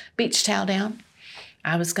my beach towel down.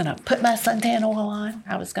 I was going to put my suntan oil on.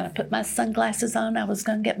 I was going to put my sunglasses on. I was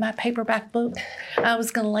going to get my paperback book. I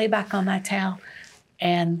was going to lay back on my towel.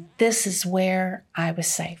 And this is where I was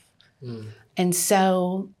safe. Mm. And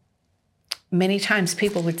so many times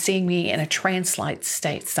people would see me in a trance-like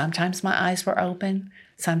state. Sometimes my eyes were open.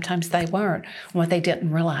 Sometimes they weren't. What they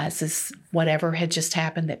didn't realize is whatever had just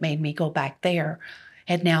happened that made me go back there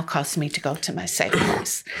had now caused me to go to my safe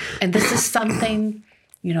place. And this is something,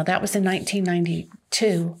 that was in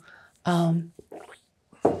 1992.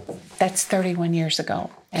 That's 31 years ago.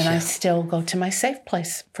 And I still go to my safe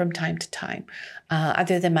place from time to time.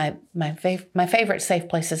 Other than my favorite safe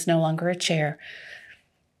place is no longer a chair.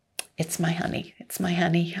 It's my honey. It's my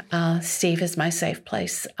honey. Steve is my safe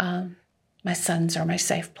place. My sons are my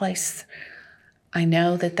safe place. I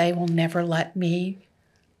know that they will never let me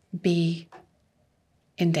be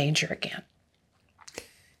in danger again.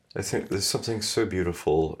 I think there's something so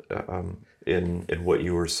beautiful in what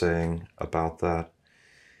you were saying about that.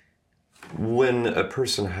 When a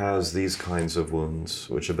person has these kinds of wounds,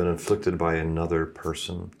 which have been inflicted by another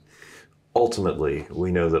person, ultimately,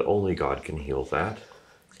 we know that only God can heal that.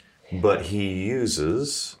 But he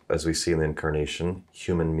uses, as we see in the incarnation,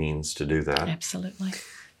 human means to do that. Absolutely.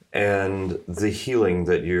 And the healing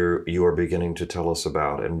that you are beginning to tell us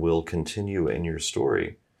about and will continue in your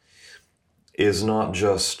story is not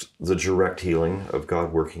just the direct healing of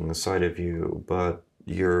God working inside of you, but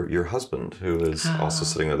your husband, who is also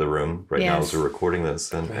sitting in the room right now as we're recording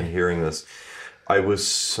this and hearing this. I was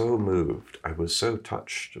so moved. I was so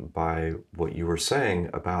touched by what you were saying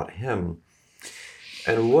about him.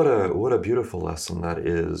 And what a beautiful lesson that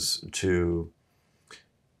is to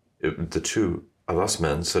the two of us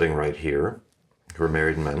men sitting right here, who are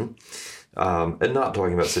married men, and not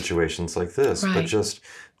talking about situations like this, but just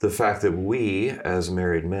the fact that we as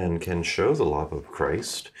married men can show the love of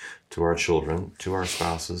Christ to our children, to our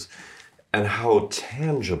spouses, and how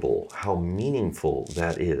tangible, how meaningful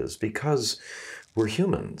that is, because we're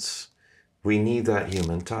humans. We need that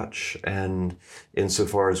human touch. And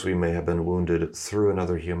insofar as we may have been wounded through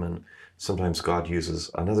another human, sometimes God uses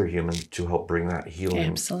another human to help bring that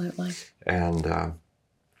healing. Absolutely. And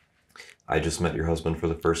I just met your husband for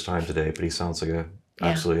the first time today, but he sounds like an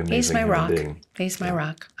absolutely amazing human being. He's my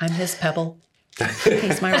rock. I'm his pebble.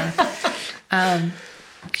 He's my rock.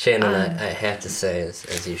 Shannon, I have to say,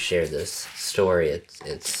 as you share this story,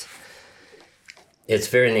 it's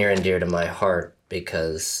very near and dear to my heart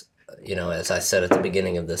because, as I said at the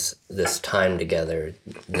beginning of this time together,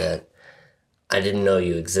 that I didn't know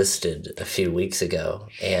you existed a few weeks ago,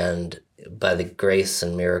 and by the grace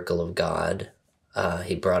and miracle of God,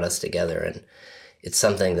 he brought us together, and it's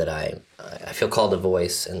something that I feel called to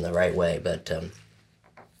voice in the right way, but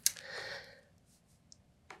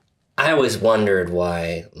I always wondered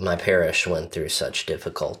why my parish went through such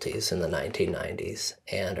difficulties in the 1990s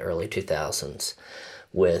and early 2000s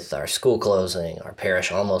with our school closing, our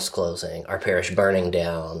parish almost closing, our parish burning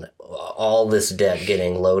down, all this debt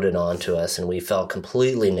getting loaded onto us, and we felt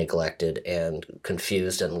completely neglected and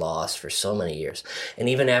confused and lost for so many years. And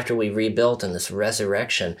even after we rebuilt in this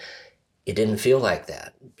resurrection, it didn't feel like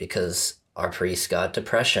that because our priest got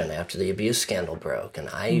depression after the abuse scandal broke, and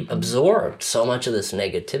I absorbed so much of this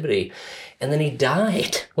negativity, and then he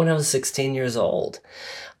died when I was 16 years old.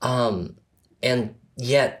 And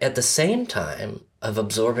yet, at the same time, of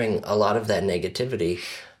absorbing a lot of that negativity,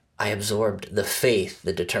 I absorbed the faith,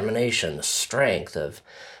 the determination, the strength of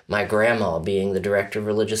my grandma being the director of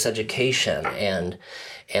religious education, and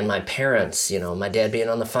my parents, my dad being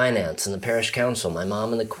on the finance and the parish council, my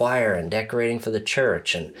mom in the choir and decorating for the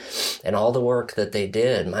church, and all the work that they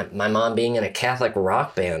did. My mom being in a Catholic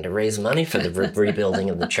rock band to raise money for the rebuilding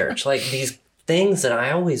of the church. Like these things that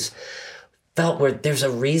I always felt where there's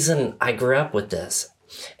a reason I grew up with this.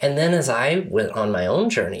 And then as I went on my own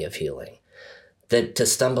journey of healing, that to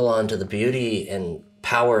stumble onto the beauty and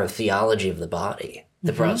power of theology of the body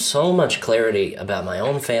that brought so much clarity about my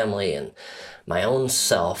own family and my own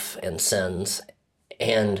self and sins.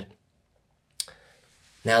 And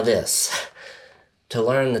now this, to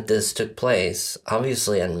learn that this took place,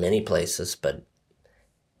 obviously in many places, but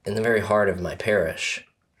in the very heart of my parish,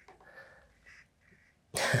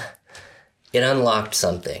 it unlocked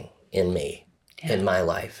something in me, in my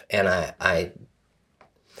life. And I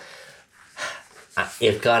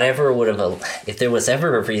if God ever would have, if there was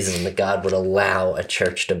ever a reason that God would allow a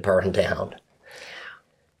church to burn down,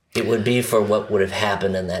 it would be for what would have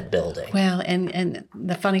happened in that building. Well, and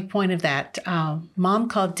the funny point of that, Mom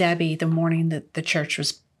called Debbie the morning that the church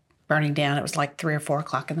was burning down. It was like 3 or 4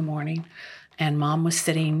 o'clock in the morning. And Mom was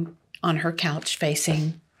sitting on her couch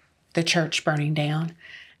facing the church burning down.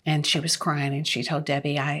 And she was crying. And she told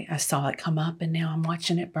Debbie, I saw it come up and now I'm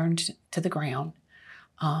watching it burn to the ground.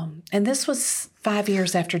 And this was 5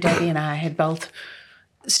 years after Debbie and I had both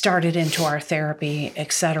started into our therapy,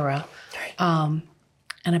 etc.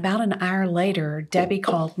 And about an hour later, Debbie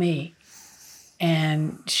called me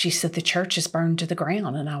and she said, the church is burned to the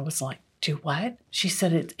ground. And I was like, do what? She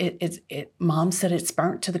said, Mom said it's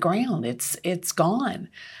burnt to the ground. It's gone.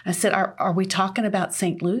 I said, are we talking about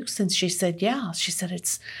St. Luke's? And she said, yeah. She said,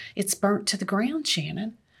 it's burnt to the ground,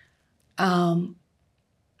 Shannon. And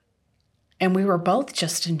we were both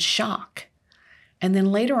just in shock. And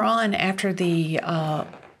then later on, after the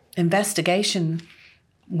investigation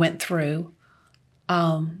went through,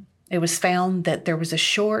 it was found that there was a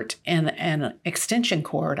short and an extension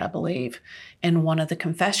cord, I believe, in one of the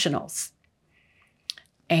confessionals.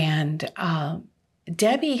 And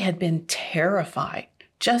Debbie had been terrified,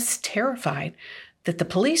 just terrified, that the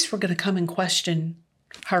police were going to come and question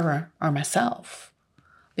her or myself,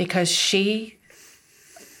 because she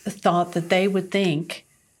thought that they would think,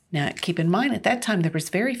 now keep in mind at that time there was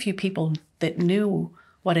very few people that knew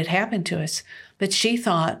what had happened to us, but she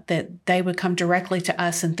thought that they would come directly to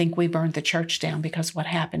us and think we burned the church down because of what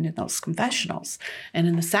happened in those confessionals and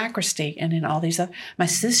in the sacristy and in all these other. My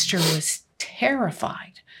sister was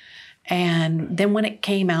terrified. And then when it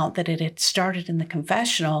came out that it had started in the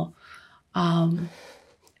confessional,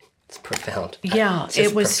 it's profound. Yeah,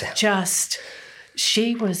 it was profound.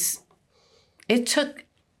 It took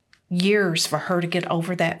years for her to get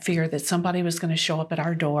over that fear that somebody was going to show up at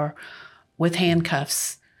our door with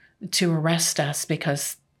handcuffs to arrest us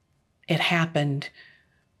because it happened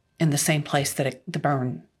in the same place that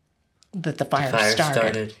the fire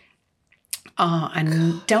started.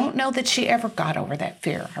 I don't know that she ever got over that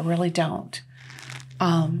fear. I really don't.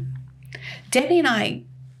 Debbie and I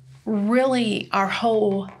really, our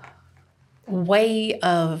whole way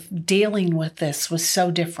of dealing with this was so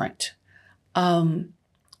different.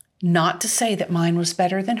 Not to say that mine was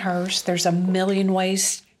better than hers. There's a million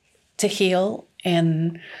ways to heal.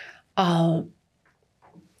 And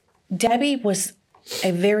Debbie was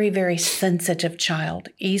a very, very sensitive child,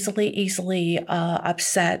 easily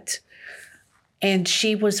upset. And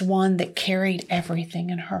she was one that carried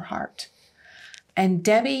everything in her heart. And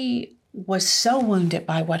Debbie was so wounded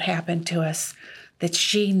by what happened to us that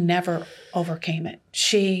she never overcame it.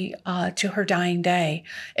 She, to her dying day,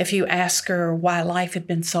 if you ask her why life had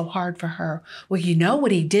been so hard for her, well, you know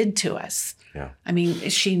what he did to us. Yeah. I mean,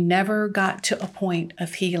 she never got to a point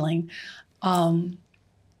of healing. Some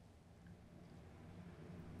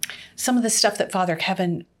of the stuff that Father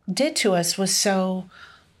Kevin did to us was so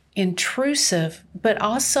intrusive, but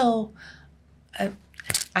also,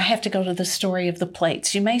 I have to go to the story of the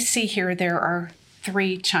plates. You may see here there are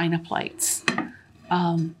 3 china plates.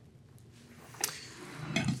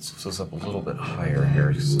 So it's up a little bit higher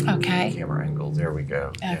here. Okay. Camera angle. There we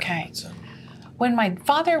go. Okay. Yeah, when my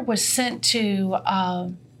father was sent to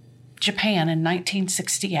Japan in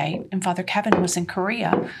 1968, and Father Kevin was in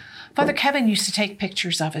Korea, Father Kevin used to take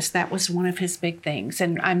pictures of us. That was one of his big things.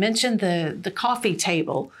 And I mentioned the coffee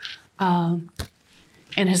table in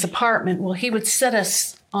his apartment. Well, he would sit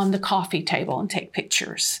us on the coffee table and take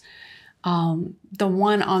pictures. The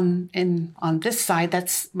one on this side,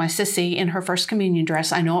 that's my sissy in her first communion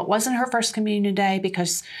dress. I know it wasn't her first communion day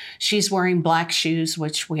because she's wearing black shoes,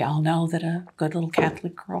 which we all know that a good little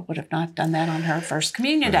Catholic girl would have not done that on her first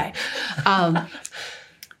communion day.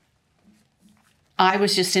 I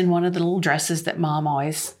was just in one of the little dresses that Mom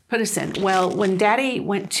always put us in. Well, when Daddy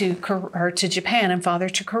went to Japan and Father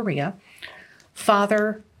to Korea,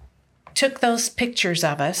 Father took those pictures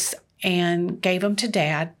of us and gave them to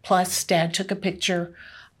Dad, plus Dad took a picture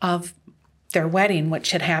of their wedding,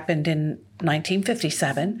 which had happened in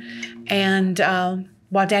 1957. And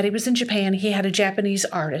while Daddy was in Japan, he had a Japanese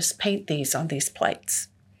artist paint these on these plates.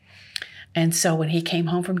 And so when he came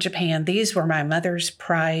home from Japan, these were my mother's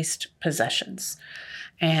prized possessions.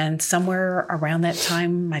 And somewhere around that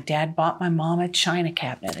time, my dad bought my mom a china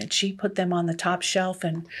cabinet, and she put them on the top shelf,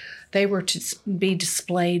 and they were to be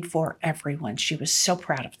displayed for everyone. She was so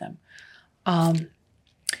proud of them.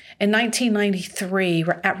 In 1993,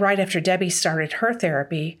 right after Debbie started her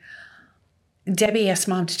therapy, Debbie asked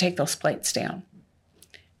Mom to take those plates down.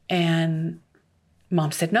 And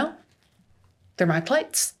Mom said, no, they're my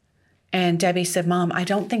plates. And Debbie said, Mom, I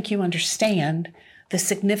don't think you understand the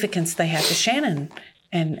significance they had to Shannon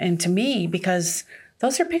and to me, because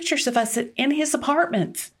those are pictures of us in his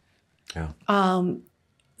apartment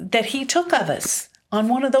that he took of us on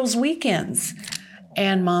one of those weekends.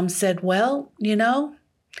 And Mom said, well, you know,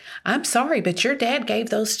 I'm sorry, but your dad gave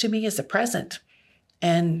those to me as a present.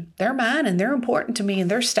 And they're mine, and they're important to me,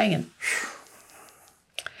 and they're staying.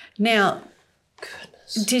 Now,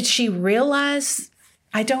 did she realize?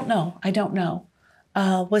 I don't know.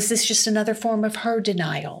 Was this just another form of her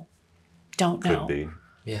denial? Don't know. Could be.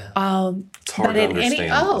 Yeah. It's hard to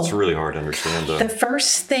understand. It's really hard to understand. The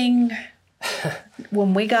first thing,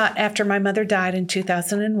 when we got, after my mother died in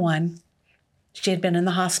 2001, she had been in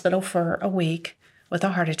the hospital for a week with a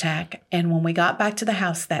heart attack. And when we got back to the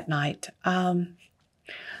house that night,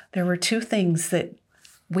 there were two things that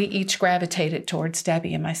we each gravitated towards,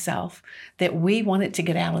 Debbie and myself, that we wanted to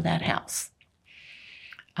get out of that house.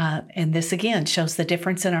 And this, again, shows the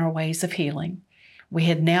difference in our ways of healing. We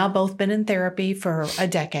had now both been in therapy for a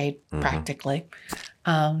decade, practically.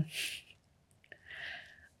 I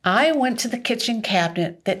went to the kitchen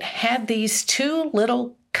cabinet that had these two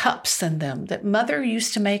little cups in them that Mother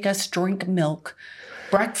used to make us drink milk,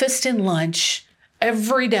 breakfast and lunch,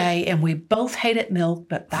 every day, and we both hated milk,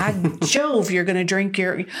 but by Jove, you're going to drink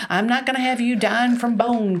I'm not going to have you dying from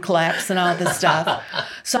bone collapse and all this stuff.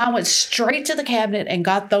 So I went straight to the cabinet and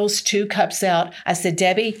got those two cups out. I said,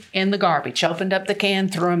 Debbie, in the garbage. Opened up the can,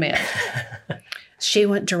 threw them in. She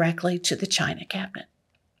went directly to the china cabinet.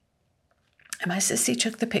 And my sissy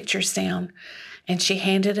took the pictures down, and she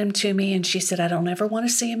handed them to me, and she said, I don't ever want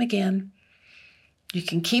to see them again. You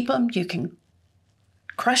can keep them, you can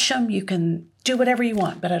crush them, you can do whatever you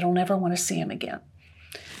want, but I don't ever want to see them again.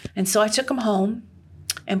 And so I took them home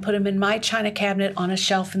and put them in my china cabinet on a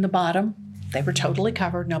shelf in the bottom. They were totally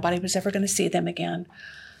covered. Nobody was ever going to see them again.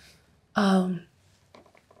 And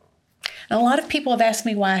a lot of people have asked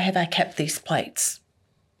me, why have I kept these plates?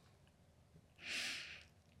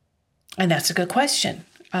 And that's a good question.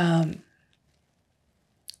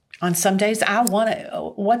 On some days, I want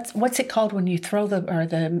to. What's it called when you throw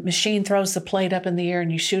the machine throws the plate up in the air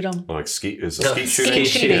and you shoot them? Like skeet shooting. Skeet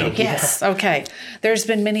shooting. Yes. Okay. There's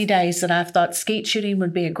been many days that I've thought skeet shooting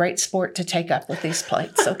would be a great sport to take up with these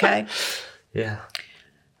plates. Okay. Yeah.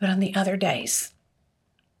 But on the other days,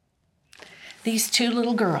 these two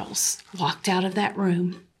little girls walked out of that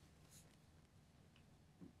room,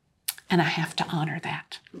 and I have to honor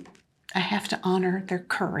that. I have to honor their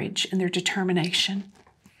courage and their determination.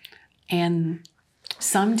 And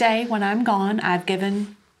someday when I'm gone, I've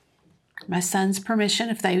given my sons permission,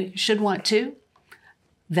 if they should want to,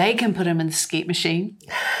 they can put them in the skeet machine.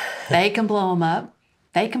 They can blow them up.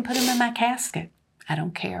 They can put them in my casket. I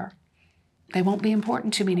don't care. They won't be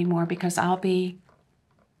important to me anymore because I'll be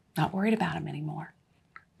not worried about them anymore.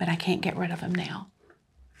 But I can't get rid of them now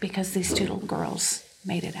because these two little girls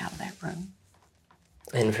made it out of that room.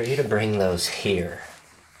 And for you to bring those here,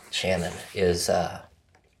 Shannon, is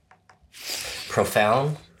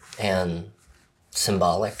profound and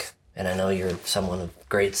symbolic. And I know you're someone of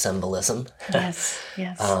great symbolism. Yes,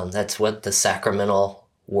 yes. That's what the sacramental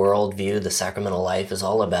worldview, the sacramental life is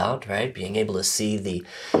all about, right? Being able to see the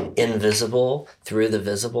invisible through the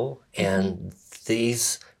visible. And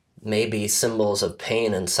these may be symbols of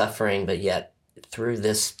pain and suffering, but yet through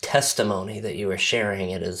this testimony that you are sharing,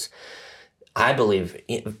 it is, I believe,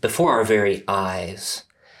 before our very eyes,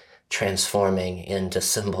 transforming into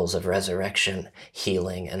symbols of resurrection,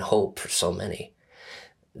 healing, and hope for so many,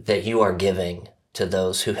 that you are giving to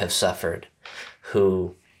those who have suffered,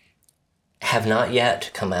 who have not yet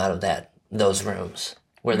come out of those rooms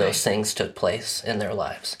where those things took place in their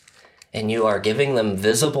lives. And you are giving them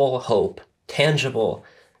visible hope, tangible,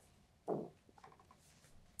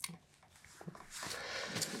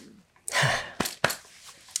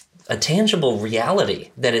 a tangible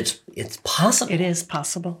reality that it's possible. It is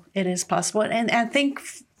possible. It is possible. And I think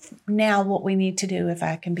now what we need to do, if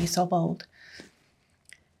I can be so bold,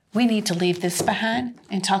 we need to leave this behind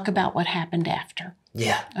and talk about what happened after.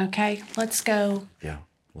 Yeah. Okay? Let's go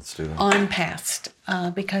Let's do that. on past,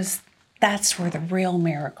 because that's where the real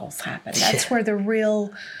miracles happen. That's where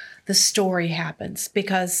the story happens,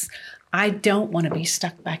 because I don't want to be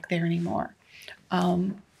stuck back there anymore.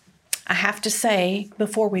 I have to say,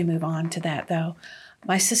 before we move on to that, though,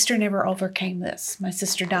 my sister never overcame this. My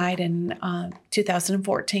sister died in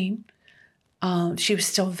 2014. She was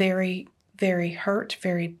still very, very hurt,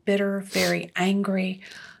 very bitter, very angry.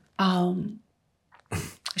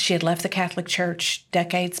 She had left the Catholic Church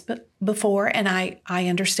decades before, and I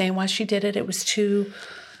understand why she did it. It was too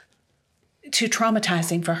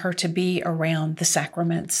traumatizing for her to be around the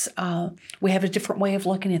sacraments. We have a different way of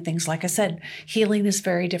looking at things. Like I said, healing is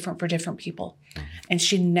very different for different people. And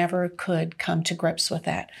she never could come to grips with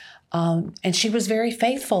that. And she was very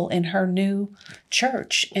faithful in her new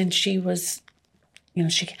church. And she was,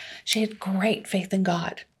 she had great faith in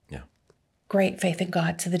God. Yeah. Great faith in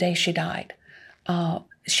God to the day she died.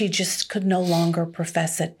 She just could no longer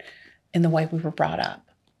profess it in the way we were brought up.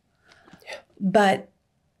 Yeah. But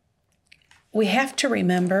we have to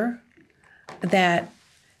remember that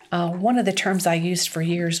one of the terms I used for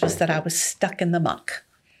years was that I was stuck in the muck.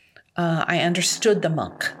 I understood the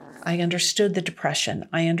muck. I understood the depression.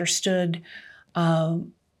 I understood at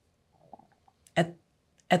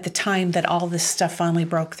the time that all this stuff finally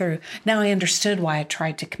broke through. Now I understood why I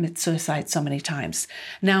tried to commit suicide so many times.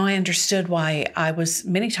 Now I understood why I was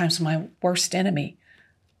many times my worst enemy,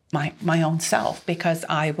 my own self, because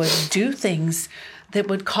I would do things that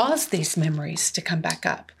would cause these memories to come back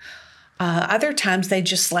up. Other times they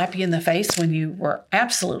just slap you in the face when you were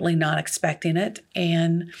absolutely not expecting it.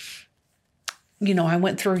 And, I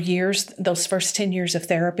went through years, those first 10 years of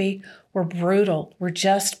therapy were brutal, were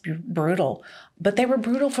just brutal. But they were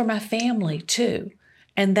brutal for my family too.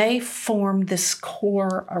 And they formed this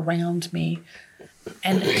core around me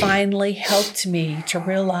and finally helped me to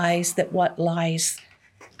realize that what lies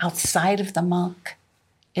outside of the muck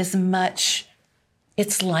is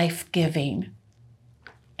it's life-giving.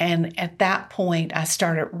 And at that point, I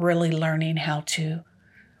started really learning how to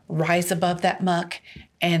rise above that muck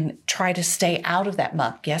and try to stay out of that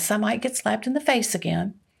muck. Yes, I might get slapped in the face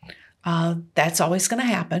again. That's always going to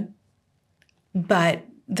happen. But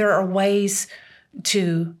there are ways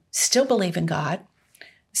to still believe in God,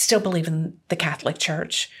 still believe in the Catholic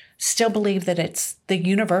Church, still believe that it's the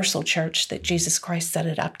universal church that Jesus Christ set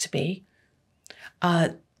it up to be,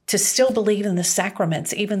 to still believe in the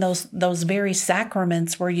sacraments, even those very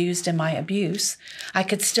sacraments were used in my abuse. I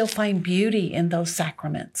could still find beauty in those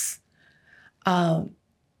sacraments.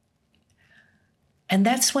 And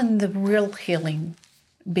that's when the real healing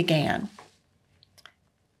began.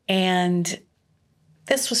 And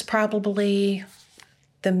this was probably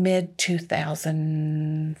the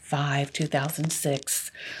mid-2005,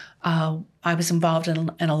 2006. I was involved in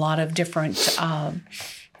a lot of different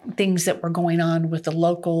things that were going on with the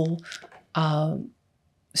local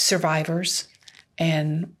survivors.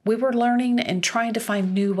 And we were learning and trying to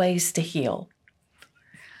find new ways to heal.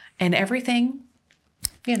 And everything,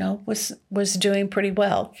 was doing pretty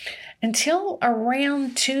well. Until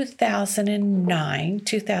around 2009,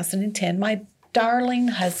 2010, my darling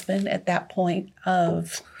husband at that point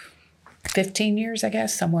of 15 years, I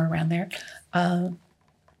guess, somewhere around there,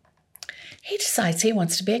 he decides he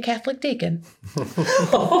wants to be a Catholic deacon.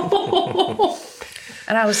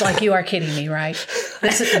 And I was like, you are kidding me, right?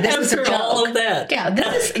 This is a joke. All of that. Yeah,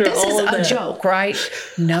 this is a joke, right?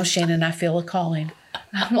 No, Shannon, I feel a calling.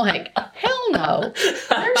 I'm like, hell no.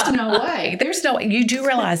 There's no way. You do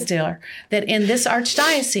realize, dear, that in this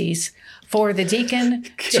archdiocese, for the deacon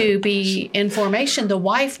to be in formation, the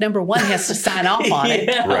wife, number one, has to sign off on it.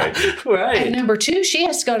 Right. And number two, she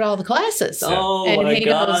has to go to all the classes. Oh, and my he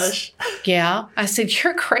gosh. goes, yeah. I said,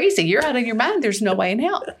 you're crazy. You're out of your mind. There's no way in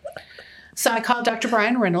hell. So I called Dr.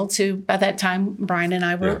 Brian Reynolds, who by that time, Brian and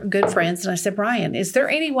I were good friends. And I said, Brian, is there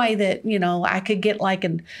any way that, I could get like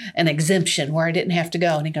an exemption where I didn't have to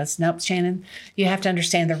go? And he goes, nope, Shannon, you have to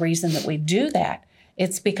understand the reason that we do that.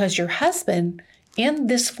 It's because your husband in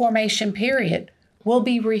this formation period will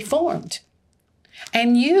be reformed.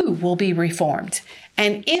 And you will be reformed.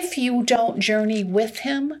 And if you don't journey with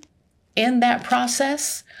him, in that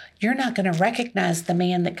process, you're not going to recognize the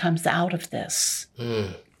man that comes out of this.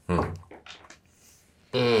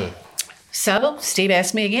 So Steve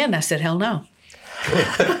asked me again. I said, hell no.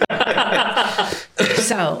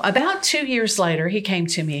 So about 2 years later, he came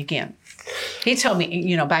to me again. He told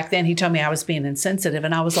me, back then he told me I was being insensitive,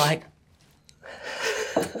 and I was like,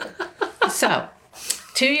 so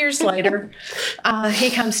 2 years later,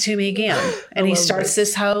 he comes to me again, and he starts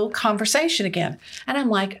this whole conversation again. And I'm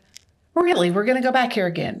like, really? We're going to go back here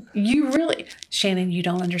again? You really? Shannon, you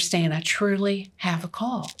don't understand. I truly have a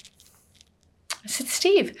call. I said,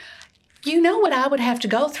 Steve, you know what I would have to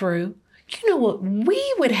go through. You know what we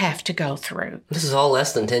would have to go through. This is all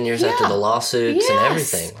less than 10 years after the lawsuits and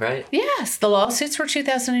everything, right? Yes. The lawsuits were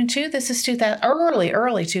 2002. This is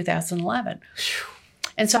early 2011.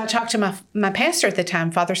 And so I talked to my pastor at the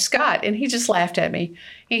time, Father Scott, and he just laughed at me.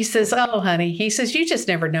 He says, oh, honey, he says, you just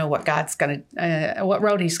never know what God's going to, what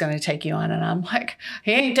road he's going to take you on. And I'm like,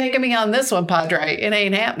 he ain't taking me on this one, Padre. It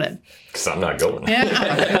ain't happening. Because I'm not going.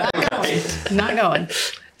 Yeah, not going.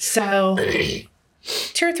 So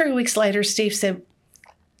 2 or 3 weeks later, Steve said,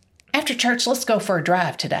 after church, let's go for a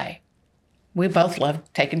drive today. We both love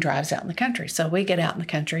taking drives out in the country. So we get out in the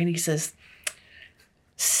country, and he says,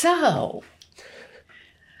 so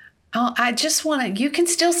I just want to, you can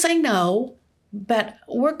still say no, but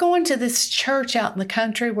we're going to this church out in the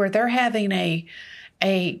country where they're having a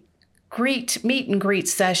meet and greet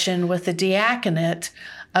session with the diaconate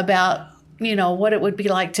about, what it would be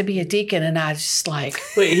like to be a deacon. And I just like...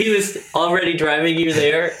 Wait, he was already driving you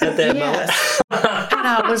there at that moment? And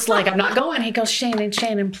I was like, I'm not going. He goes,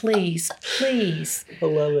 Shannon, please. I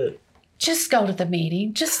love it. Just go to the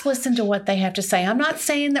meeting. Just listen to what they have to say. I'm not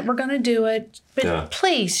saying that we're going to do it, but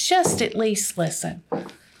please, just at least listen.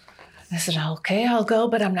 I said, okay, I'll go,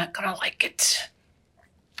 but I'm not going to like it.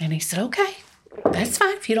 And he said, okay, that's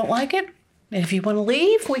fine. If you don't like it, and if you want to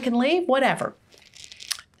leave, we can leave, whatever.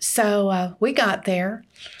 So we got there.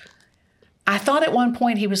 I thought at one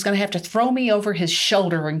point he was going to have to throw me over his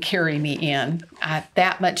shoulder and carry me in. I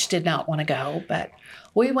that much did not want to go, but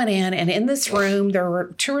we went in, and in this room, there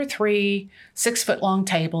were 2 or 3 6-foot-long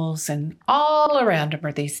tables, and all around them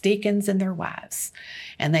are these deacons and their wives.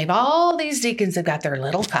 And all these deacons have got their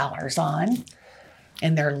little collars on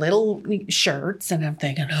and their little shirts, and I'm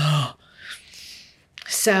thinking, oh.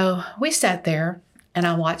 So we sat there, and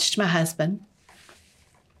I watched my husband,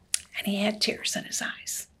 and he had tears in his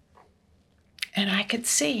eyes. And I could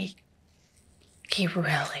see he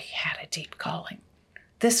really had a deep calling.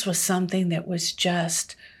 This was something that was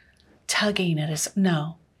just tugging at his,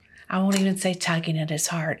 no, I won't even say tugging at his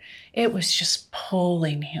heart. It was just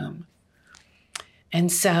pulling him.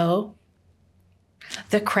 And so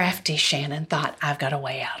the crafty Shannon thought, I've got a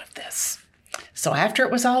way out of this. So after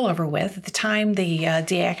it was all over with, at the time the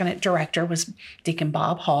diaconate director was Deacon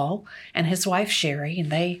Bob Hall and his wife Sherry,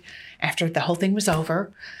 and they, after the whole thing was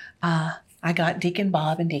over, I got Deacon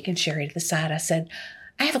Bob and Deacon Sherry to the side. I said,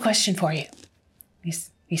 I have a question for you.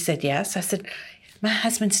 He said, yes. I said, my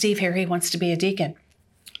husband Steve here, he wants to be a deacon.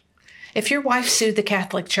 If your wife sued the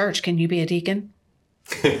Catholic Church, can you be a deacon?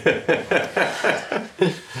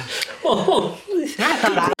 Oh, I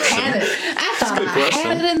thought I had it. I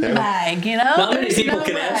had it in the bag, Not many people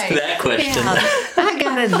can ask that question. Yeah. I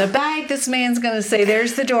got it in the bag. This man's going to say,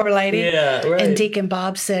 there's the door, lady. Yeah, right. And Deacon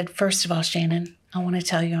Bob said, first of all, Shannon, I want to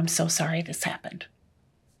tell you I'm so sorry this happened.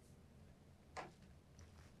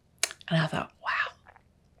 And I thought,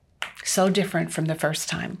 wow, so different from the first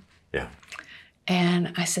time. Yeah.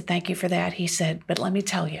 And I said, thank you for that. He said, but let me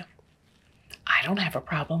tell you, I don't have a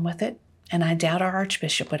problem with it. And I doubt our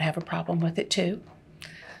Archbishop would have a problem with it too.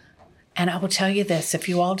 And I will tell you this, if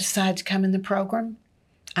you all decide to come in the program,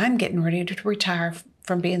 I'm getting ready to retire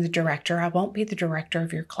from being the director. I won't be the director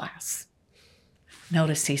of your class.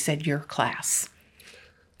 Notice he said your class.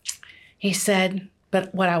 He said,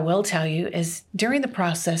 but what I will tell you is during the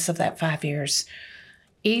process of that 5 years,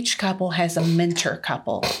 each couple has a mentor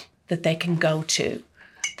couple that they can go to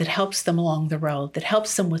that helps them along the road, that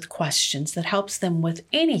helps them with questions, that helps them with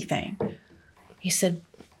anything. He said,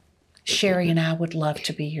 Sherry and I would love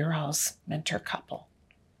to be your all's mentor couple.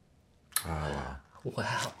 Oh,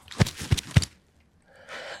 wow.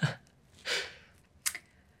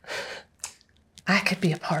 I could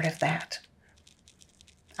be a part of that.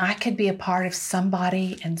 I could be a part of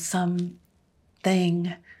somebody and something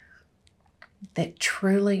that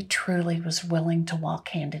truly, truly was willing to walk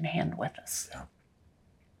hand in hand with us. Yeah.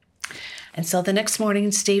 And so the next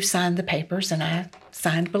morning, Steve signed the papers, and I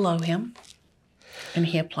signed below him, and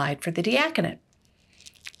he applied for the diaconate.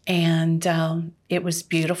 And it was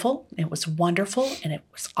beautiful, it was wonderful, and it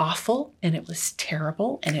was awful, and it was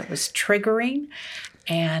terrible, and it was triggering.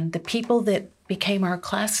 And the people that became our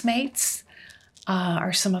classmates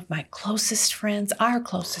are some of my closest friends, our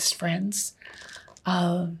closest friends.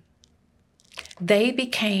 They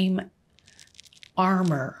became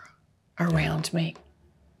armor around me.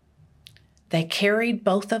 They carried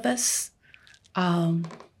both of us.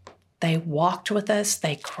 They walked with us.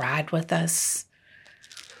 They cried with us.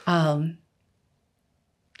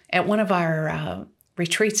 At one of our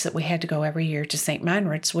retreats that we had to go every year to St.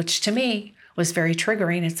 Meinrad's, which to me was very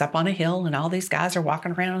triggering. It's up on a hill, and all these guys are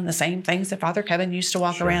walking around in the same things that Father Kevin used to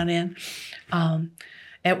walk around in.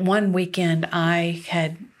 At one weekend, I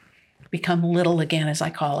had become little again, as I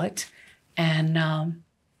call it, and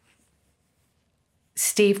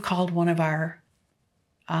Steve called one of our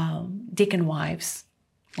deacon wives,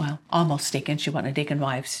 well, almost deacon, she wasn't a deacon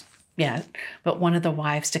wife yet, but one of the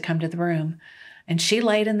wives to come to the room. And she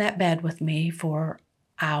laid in that bed with me for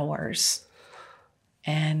hours.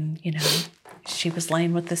 And, she was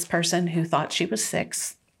laying with this person who thought she was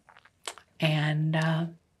 6. And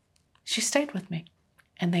she stayed with me.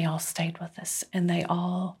 And they all stayed with us. And they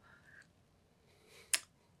all...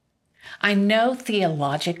 I know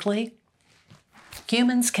theologically,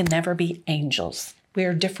 humans can never be angels. We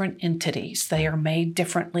are different entities. They are made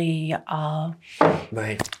differently.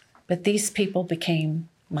 Right. But these people became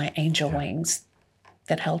my angel wings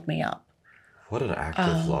that held me up. What an act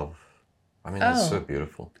of love. I mean, that's so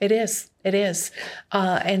beautiful. It is. It is.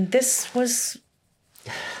 And this was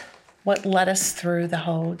what led us through the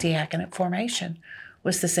whole diaconate formation,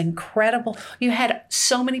 was this incredible... You had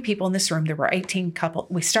so many people in this room. There were 18 couples.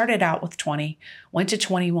 We started out with 20, went to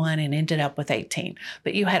 21, and ended up with 18.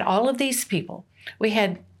 But you had all of these people. We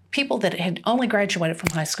had people that had only graduated from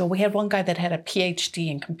high school. We had one guy that had a PhD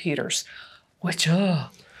in computers, which,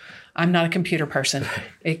 I'm not a computer person.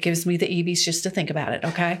 It gives me the EVs just to think about it,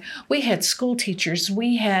 okay? We had school teachers.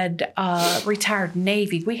 We had retired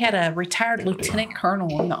Navy. We had a retired lieutenant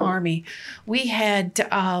colonel in the Army. We had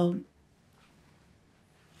a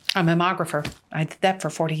mammographer. I did that for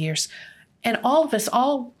 40 years. And all of us,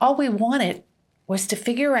 all we wanted was to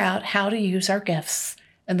figure out how to use our gifts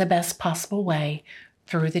in the best possible way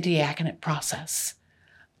through the diaconate process.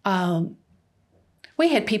 We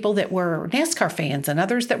had people that were NASCAR fans and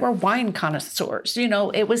others that were wine connoisseurs.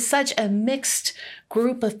 It was such a mixed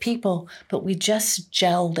group of people, but we just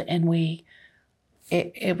gelled, and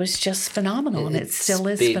it was just phenomenal, and it still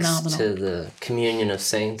is phenomenal. Speaks to the communion of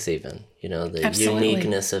saints even, the Absolutely.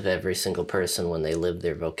 uniqueness of every single person when they live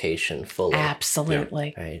their vocation fully.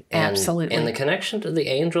 Absolutely. Yeah. Right. Absolutely. And the connection to the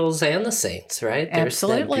angels and the saints, right? There's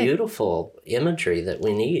Absolutely. that beautiful imagery that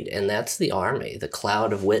we need, and that's the army, the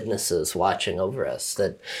cloud of witnesses watching over us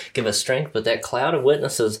that give us strength. But that cloud of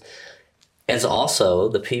witnesses is also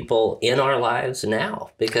the people in our lives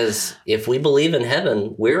now, because if we believe in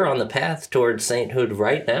heaven, we're on the path towards sainthood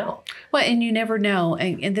right now. Well, and you never know,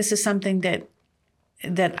 and this is something that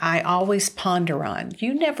I always ponder on.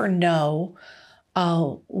 You never know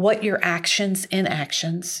what your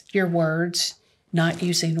inactions, your words, not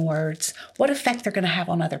using words, what effect they're going to have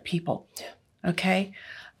on other people. Yeah. Okay?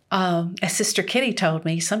 As Sister Kitty told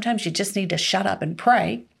me, sometimes you just need to shut up and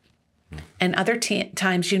pray. And other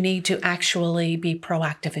times you need to actually be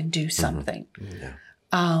proactive and do something.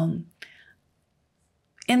 Yeah.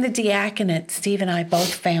 In the diaconate, Steve and I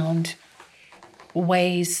both found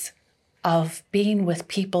ways of being with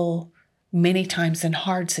people many times in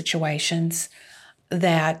hard situations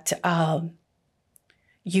that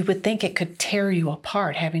you would think it could tear you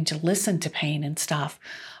apart, having to listen to pain and stuff.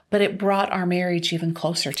 But it brought our marriage even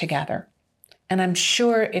closer together. And I'm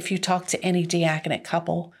sure if you talk to any diaconate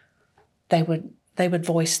couple, they would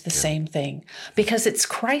voice the same thing, because it's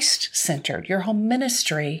Christ-centered. Your whole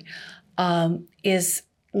ministry is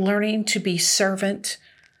learning to be servant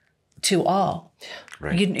to all.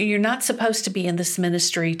 Right. You're not supposed to be in this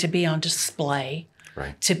ministry to be on display,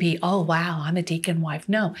 to be, oh, wow, I'm a deacon wife.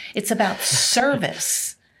 No, it's about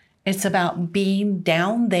service. It's about being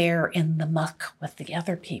down there in the muck with the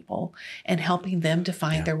other people and helping them to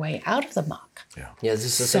find their way out of the muck. Yeah,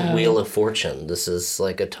 this is a wheel of fortune. This is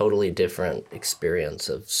like a totally different experience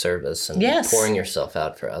of service and pouring yourself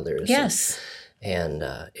out for others. Yes. And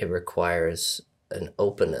it requires an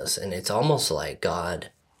openness. And it's almost like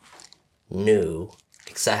God knew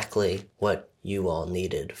exactly what you all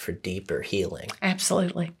needed for deeper healing.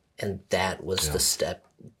 Absolutely. And that was the step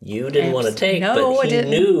you didn't want to take, No, but he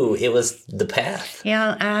knew it was the path.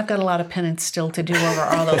 Yeah, and I've got a lot of penance still to do over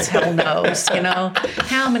all those hell no's,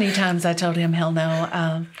 How many times I told him hell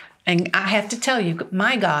no. And I have to tell you,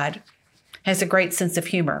 my God has a great sense of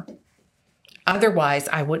humor. Otherwise,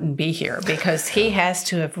 I wouldn't be here because he has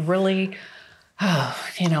to have really,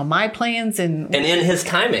 my plans and in his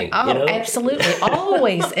timing. Oh, absolutely.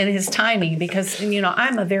 Always in his timing because,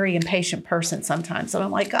 I'm a very impatient person sometimes. So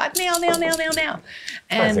I'm like, God, now.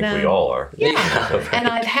 And, I think we all are. Yeah. And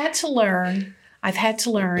I've had to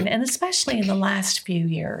learn, and especially in the last few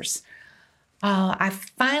years,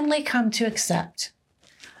 I've finally come to accept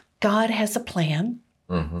God has a plan.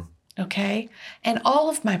 Mm-hmm. Okay? And all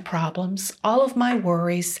of my problems, all of my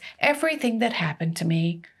worries, everything that happened to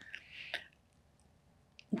me,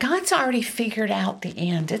 God's already figured out the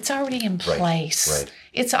end. It's already in place. Right.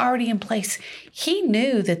 It's already in place. He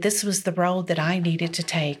knew that this was the road that I needed to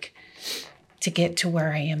take to get to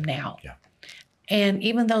where I am now. Yeah. And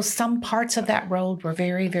even though some parts of that road were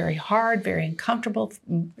very, very hard, very uncomfortable,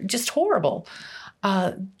 just horrible,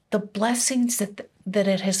 the blessings that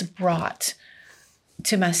it has brought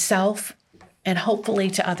to myself and hopefully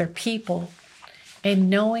to other people, and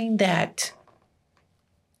knowing that,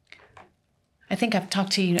 I think I've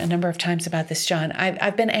talked to you a number of times about this, John.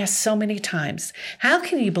 I've been asked so many times, how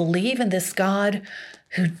can you believe in this God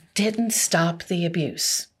who didn't stop the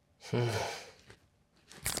abuse?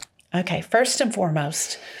 Okay, first and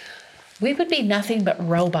foremost, we would be nothing but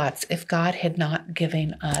robots if God had not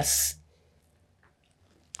given us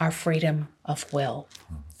our freedom of will,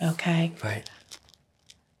 okay? Right.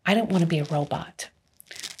 I don't want to be a robot.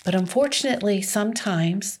 But unfortunately,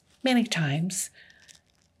 sometimes, many times,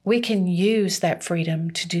 we can use that freedom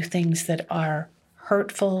to do things that are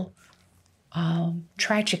hurtful,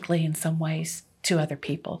 tragically in some ways, to other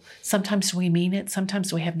people. Sometimes we mean it.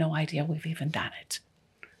 Sometimes we have no idea we've even done it.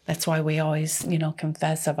 That's why we always,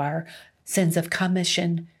 confess of our sins of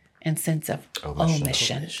commission and sins of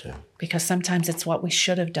omission. Because sometimes it's what we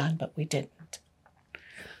should have done, but we didn't.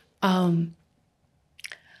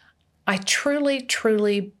 I truly,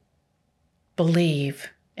 truly believe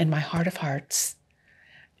in my heart of hearts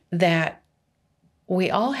that we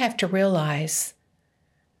all have to realize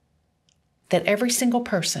that every single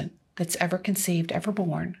person that's ever conceived, ever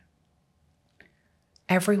born,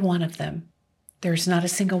 every one of them, there's not a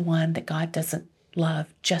single one that God doesn't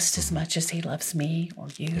love just as much as he loves me or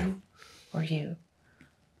you or you.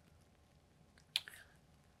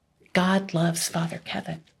 God loves Father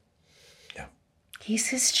Kevin. Yeah. He's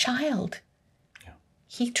his child. Yeah.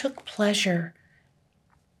 He took pleasure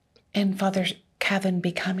in Father Kevin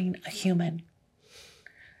becoming a human.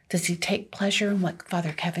 Does he take pleasure in what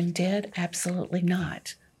Father Kevin did? Absolutely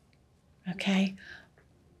not. Okay?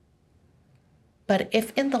 But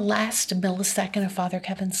if in the last millisecond of Father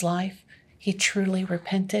Kevin's life, he truly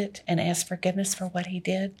repented and asked forgiveness for what he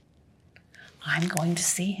did, I'm going to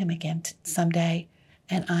see him again someday.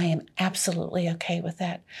 And I am absolutely okay with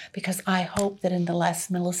that because I hope that in the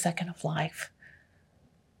last millisecond of life,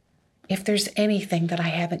 if there's anything that I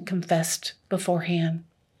haven't confessed beforehand,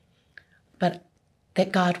 but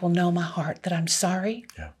that God will know my heart, that I'm sorry,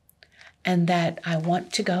 and that I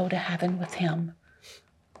want to go to heaven with him,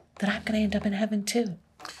 that I'm going to end up in heaven too.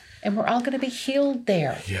 And we're all going to be healed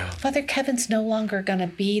there. Yeah. Father Kevin's no longer going to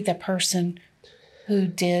be the person who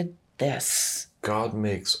did this. God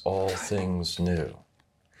makes all things new.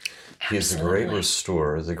 He is the great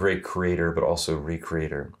restorer, the great creator, but also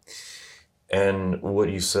recreator. And what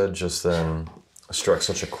you said just then struck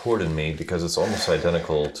such a chord in me because it's almost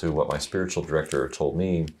identical to what my spiritual director told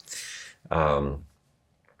me.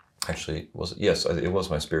 It was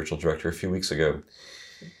my spiritual director a few weeks ago.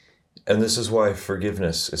 And this is why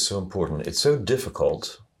forgiveness is so important. It's so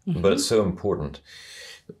difficult, but it's so important.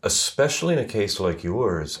 Especially in a case like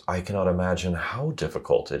yours, I cannot imagine how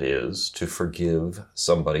difficult it is to forgive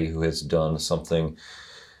somebody who has done something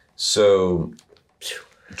so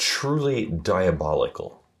truly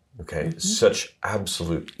diabolical, okay? Such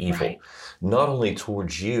absolute evil, not only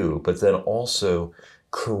towards you, but then also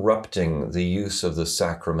corrupting the use of the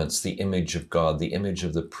sacraments, the image of God, the image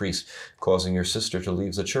of the priest, causing your sister to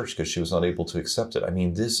leave the church because she was not able to accept it. I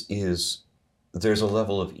mean, there's a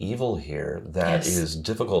level of evil here that is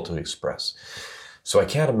difficult to express. So I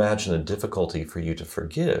can't imagine the difficulty for you to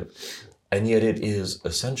forgive, and yet it is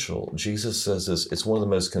essential. Jesus says this, it's one of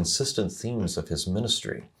the most consistent themes of his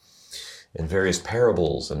ministry in various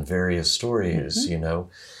parables and various stories,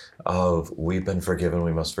 of we've been forgiven,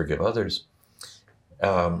 we must forgive others.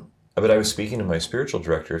 But I was speaking to my spiritual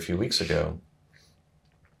director a few weeks ago,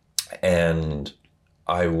 and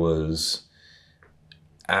I was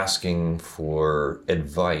asking for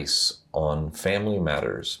advice on family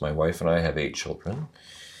matters. My wife and I have 8 children.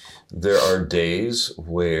 There are days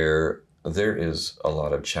where there is a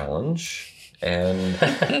lot of challenge And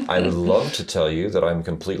I would love to tell you that I'm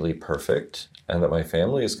completely perfect and that my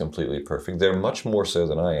family is completely perfect. They're much more so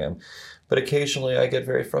than I am. But occasionally I get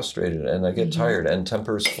very frustrated and I get tired and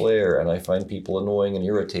tempers flare and I find people annoying and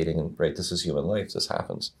irritating. And right, this is human life. This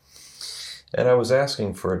happens. And I was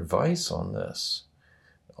asking for advice on this,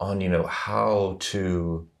 on, how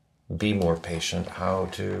to be more patient, how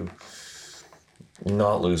to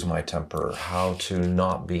not lose my temper, how to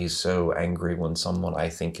not be so angry when someone I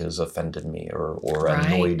think has offended me or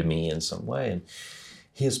annoyed me in some way. And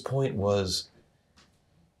his point was,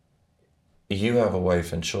 you have a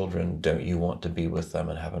wife and children, don't you want to be with them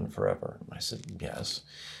in heaven forever? And I said, yes.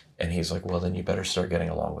 And he's like, well, then you better start getting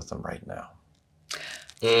along with them right now.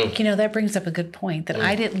 That brings up a good point that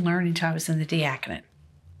I didn't learn until I was in the diaconate.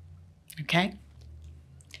 Okay?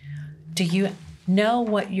 Do you know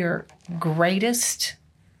what your greatest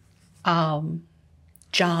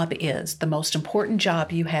job is, the most important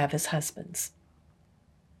job you have as husbands?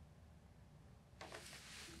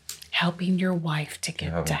 Helping your wife to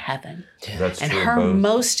get to heaven. Yeah. That's and true her both.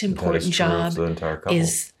 most important job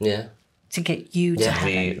is to get you to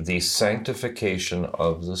heaven. The sanctification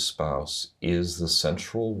of the spouse is the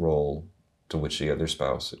central role to which the other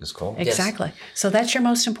spouse is called. Exactly. Yes. So that's your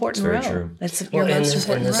most important role. True. That's your most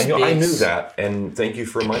important role. I knew that, and thank you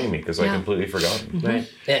for reminding me because I completely forgot. Right.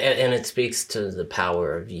 And it speaks to the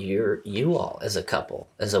power of you all as a couple,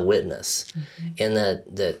 as a witness. And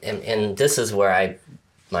and this is where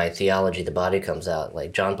my theology, the body, comes out.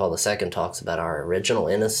 Like John Paul II talks about our original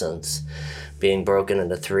innocence being broken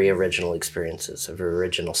into three original experiences of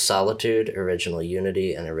original solitude, original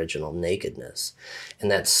unity, and original nakedness. And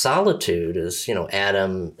that solitude is,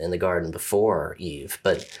 Adam in the garden before Eve,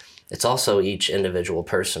 but it's also each individual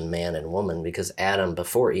person, man and woman, because Adam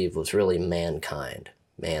before Eve was really mankind,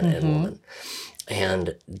 man and woman.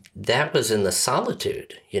 And that was in the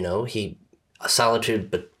solitude,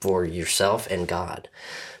 solitude but for yourself and God.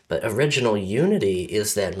 But original unity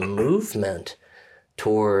is that movement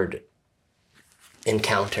toward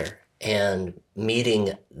encounter and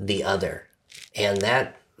meeting the other. And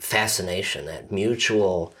that fascination, that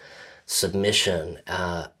mutual submission,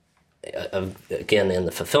 again, in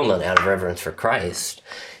the fulfillment out of reverence for Christ,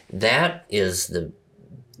 that is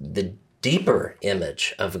the deeper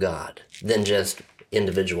image of God than just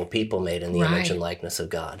individual people made in the image and likeness of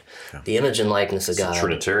God. Yeah. The image and likeness of God. It's a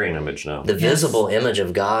Trinitarian image now. The visible image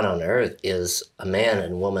of God on earth is a man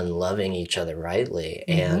and woman loving each other rightly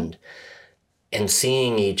and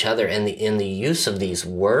seeing each other, and in the use of these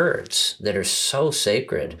words that are so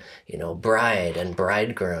sacred, bride and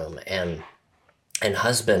bridegroom and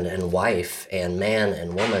husband and wife and man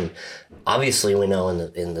and woman. Obviously, we know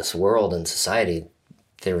in this world and society,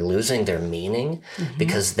 they're losing their meaning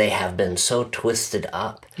because they have been so twisted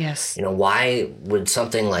up. Yes. Why would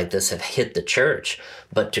something like this have hit the church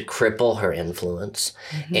but to cripple her influence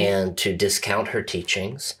and to discount her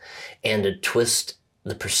teachings and to twist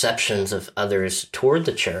the perceptions of others toward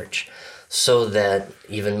the church so that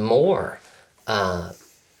even more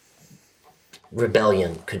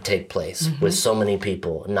rebellion could take place with so many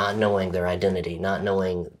people not knowing their identity, not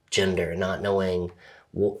knowing gender, not knowing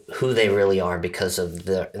who they really are because of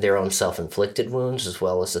their own self-inflicted wounds, as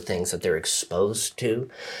well as the things that they're exposed to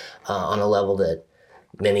on a level that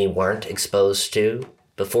many weren't exposed to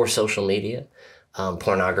before social media,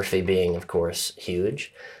 pornography being, of course,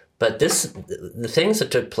 huge. But the things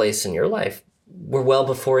that took place in your life were well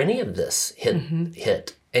before any of this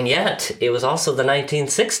hit. And yet, it was also the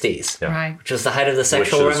 1960s, which was the height of the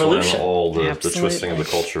sexual revolution. When all the twisting of the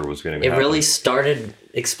culture was going to be happening. It really started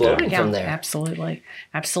exploding from there. Absolutely.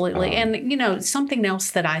 And, something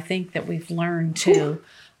else that I think that we've learned, too,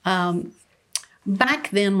 back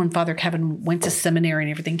then when Father Kevin went to seminary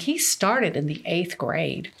and everything, he started in the 8th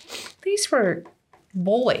grade. These were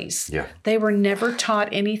boys. Yeah. They were never taught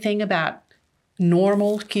anything about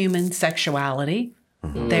normal human sexuality.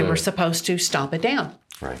 They were supposed to stomp it down.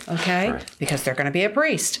 Right. Okay? Right. Because they're going to be a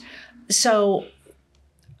priest. So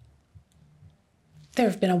there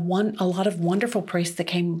have been a lot of wonderful priests that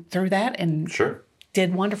came through that and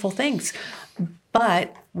did wonderful things.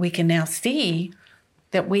 But we can now see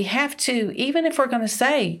that we have to, even if we're going to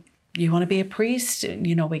say, you want to be a priest,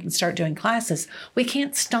 we can start doing classes. We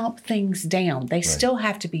can't stomp things down. They still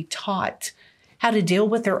have to be taught how to deal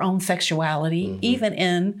with their own sexuality, even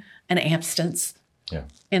in an abstinence. Yeah.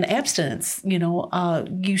 In abstinence,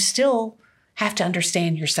 you still have to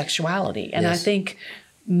understand your sexuality. And I think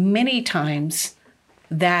many times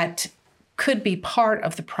that could be part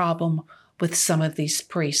of the problem with some of these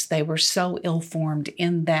priests. They were so ill-formed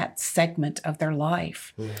in that segment of their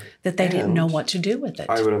life that they didn't know what to do with it.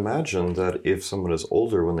 I would imagine that if someone is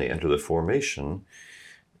older when they enter the formation,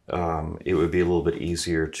 it would be a little bit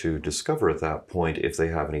easier to discover at that point if they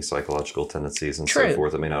have any psychological tendencies and so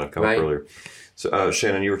forth that may not have come up earlier. So,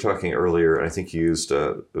 Shannon, you were talking earlier, and I think you used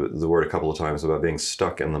the word a couple of times about being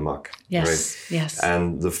stuck in the muck. Yes, right? yes.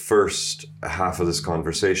 And the first half of this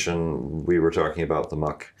conversation, we were talking about the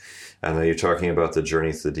muck. And then you're talking about the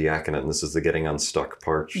journey to the diaconate, and this is the getting unstuck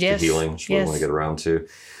part, the healing, which we want to get around to.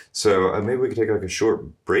 So maybe we could take like a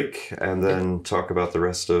short break and then talk about the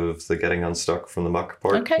rest of the getting unstuck from the muck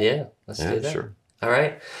part. Okay. Yeah, let's do that. Sure. All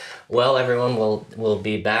right. Well, everyone, we'll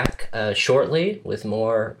be back shortly with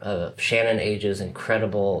more of Shannon Age's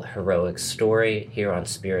incredible heroic story here on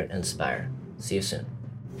Spirit Inspire. See you soon.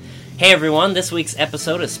 Hey everyone, this week's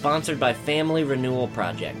episode is sponsored by Family Renewal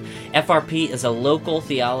Project. FRP is a local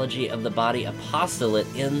theology of the body apostolate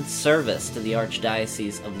in service to the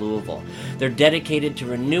Archdiocese of Louisville. They're dedicated to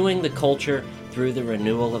renewing the culture through the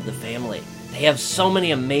renewal of the family. They have so many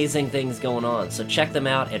amazing things going on, so check them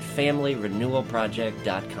out at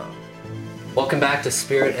familyrenewalproject.com. Welcome back to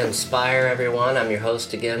Spirit Inspire, everyone. I'm your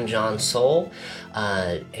host again, John Soule,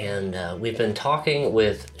 and we've been talking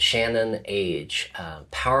with Shannon Age.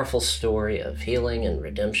 Powerful story of healing and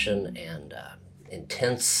redemption and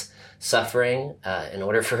intense suffering in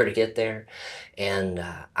order for her to get there. And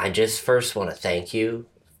I just first want to thank you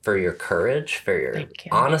for your courage, for your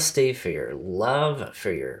honesty, for your love,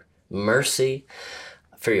 for your mercy,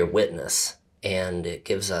 for your witness. And it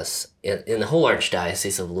gives us, in the whole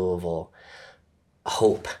Archdiocese of Louisville,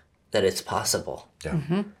 hope that it's possible. Yeah.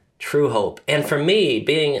 Mm-hmm. True hope. And for me,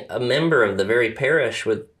 being a member of the very parish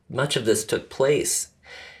where much of this took place,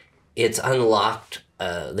 it's unlocked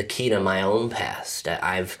the key to my own past.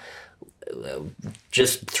 I've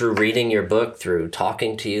just through reading your book, through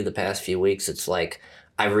talking to you the past few weeks, it's like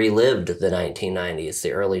I relived the 1990s,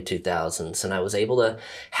 the early 2000s, and I was able to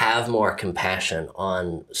have more compassion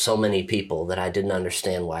on so many people that I didn't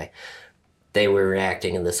understand why they were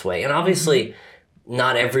reacting in this way. And obviously,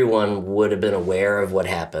 not everyone would have been aware of what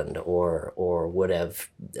happened or would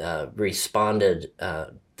have responded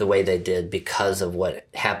the way they did because of what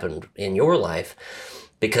happened in your life,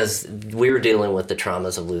 because we were dealing with the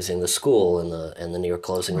traumas of losing the school and the near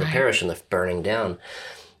closing of the parish and the burning down.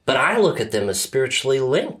 But I look at them as spiritually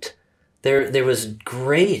linked. There was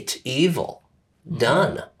great evil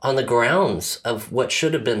done on the grounds of what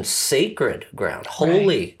should have been sacred ground,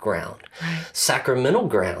 holy ground, sacramental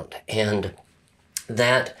ground. And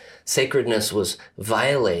that sacredness was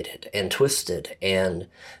violated and twisted. And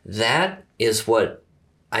that is what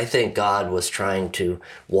I think God was trying to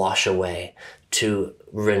wash away, to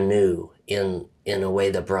renew in a way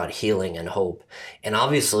that brought healing and hope. And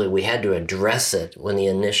obviously we had to address it when the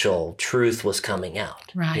initial truth was coming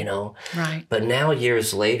out, you know? Right. But now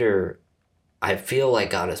years later, I feel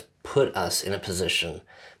like God has put us in a position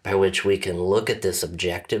by which we can look at this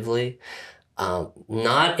objectively,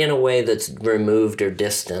 not in a way that's removed or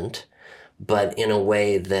distant, but in a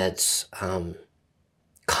way that's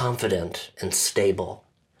confident and stable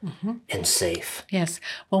and safe. Yes.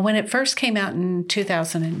 Well, when it first came out in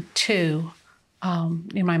 2002,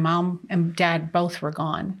 my mom and dad both were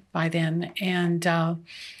gone by then. And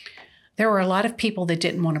there were a lot of people that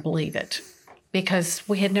didn't want to believe it because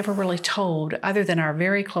we had never really told, other than our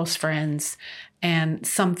very close friends and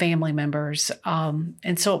some family members.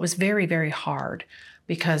 And so it was very, very hard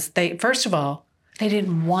because first of all, they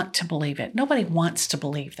didn't want to believe it. Nobody wants to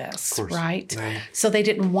believe this, right? So they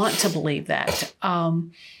didn't want to believe that.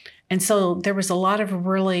 And so there was a lot of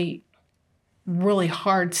really, really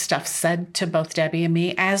hard stuff said to both Debbie and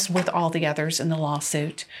me, as with all the others in the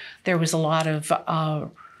lawsuit. There was a lot of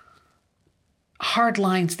hard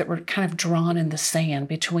lines that were kind of drawn in the sand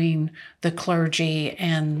between the clergy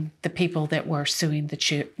and the people that were suing the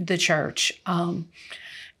church.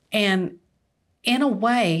 And in a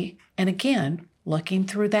way, and again, looking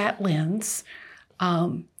through that lens,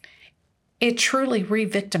 it truly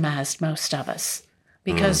re-victimized most of us.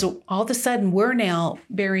 Because all of a sudden, we're now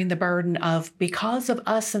bearing the burden of, because of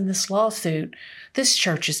us in this lawsuit, this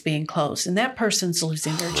church is being closed and that person's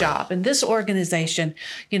losing their job and this organization,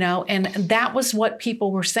 and that was what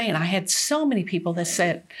people were saying. I had so many people that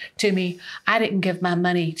said to me, I didn't give my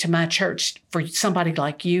money to my church for somebody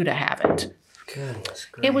like you to have it. Goodness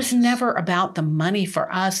gracious. It was never about the money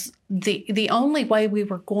for us. The only way we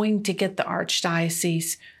were going to get the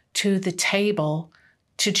Archdiocese to the table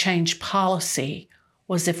to change policy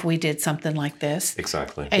was if we did something like this.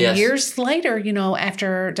 Exactly. And years later,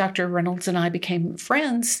 after Dr. Reynolds and I became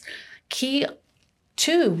friends, he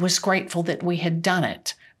too, was grateful that we had done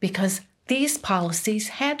it because these policies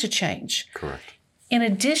had to change. Correct. In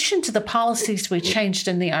addition to the policies we changed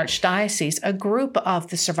in the Archdiocese, a group of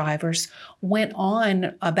the survivors went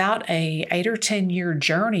on about a 8 or 10 year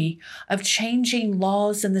journey of changing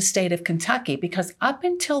laws in the state of Kentucky, because up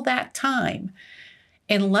until that time,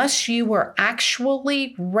 unless you were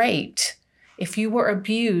actually raped, if you were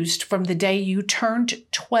abused from the day you turned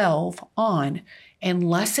 12 on,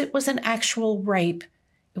 unless it was an actual rape,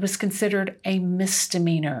 it was considered a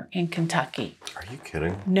misdemeanor in Kentucky. Are you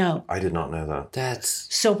kidding? No. I did not know that.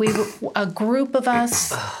 That's a group of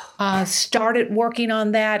us started working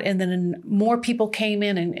on that, and then more people came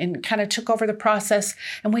in and kind of took over the process,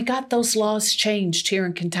 and we got those laws changed here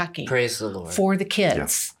in Kentucky. Praise the Lord. For the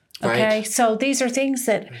kids. Yeah. Okay, Right. so these are things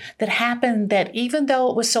that happened that even though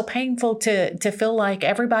it was so painful to feel like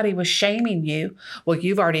everybody was shaming you, well,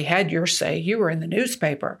 you've already had your say, you were in the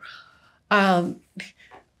newspaper.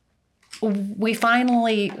 We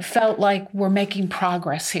finally felt like we're making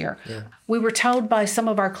progress here. Yeah. We were told by some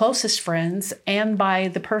of our closest friends and by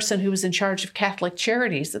the person who was in charge of Catholic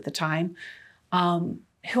Charities at the time,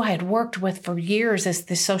 who I had worked with for years as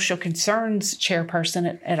the social concerns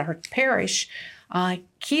chairperson at our parish.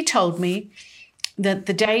 He told me that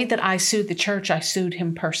the day that I sued the church, I sued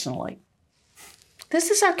him personally.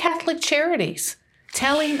 This is our Catholic Charities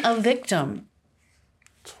telling a victim.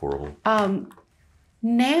 It's horrible.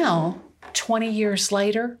 Now, 20 years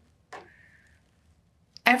later,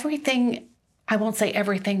 everything, I won't say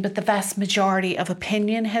everything, but the vast majority of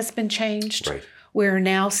opinion has been changed. Right. We're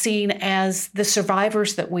now seen as the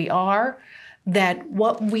survivors that we are, that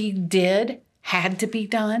what we did had to be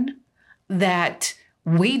done, that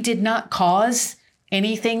we did not cause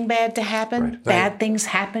anything bad to happen. Right. Bad things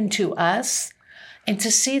happened to us. And to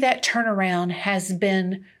see that turnaround has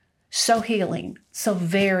been so healing, so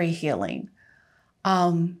very healing.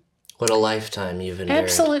 What a lifetime you've endured.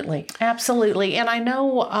 Absolutely. And I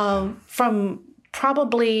know from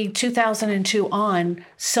probably 2002 on,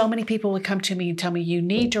 so many people would come to me and tell me, you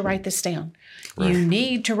need to write this down. Right. You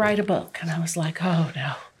need to write a book. And I was like, oh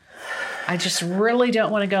no, I just really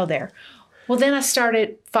don't want to go there. Well, then I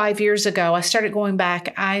started 5 years ago. I started going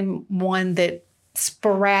back. I'm one that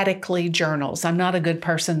sporadically journals. I'm not a good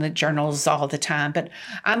person that journals all the time, but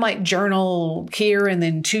I might journal here and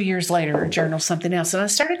then 2 years later journal something else. And I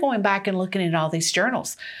started going back and looking at all these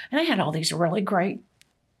journals, and I had all these really great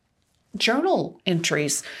journal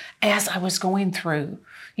entries as I was going through,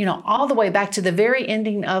 all the way back to the very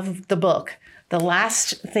ending of the book. The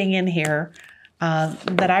last thing in here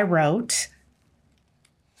that I wrote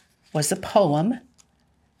was a poem.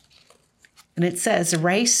 And it says,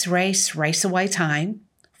 race, race, race away time,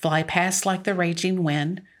 fly past like the raging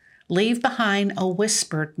wind, leave behind a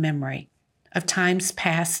whispered memory of times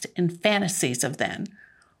past and fantasies of then.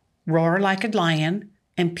 Roar like a lion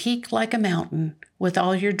and peak like a mountain with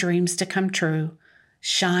all your dreams to come true.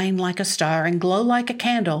 Shine like a star and glow like a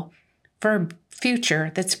candle for a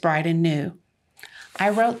future that's bright and new. I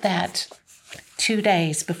wrote that 2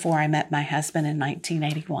 days before I met my husband in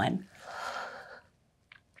 1981.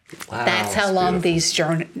 Wow, that's how long these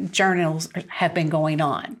journals have been going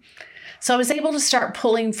on. So I was able to start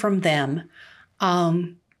pulling from them.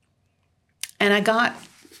 And I got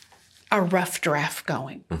a rough draft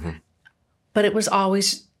going. Mm-hmm. But it was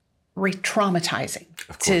always re-traumatizing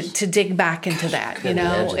to dig back into that.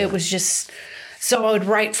 It was just, so I would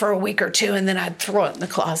write for a week or two and then I'd throw it in the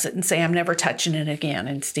closet and say, I'm never touching it again.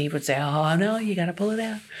 And Steve would say, oh, no, you got to pull it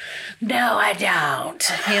out. No, I don't.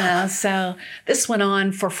 So this went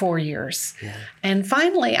on for 4 years. Yeah. And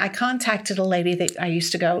finally, I contacted a lady that I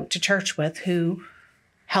used to go to church with who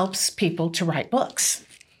helps people to write books.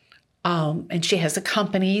 And she has a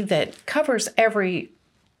company that covers every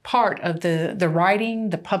part of the writing,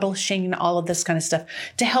 the publishing, all of this kind of stuff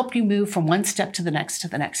to help you move from one step to the next, to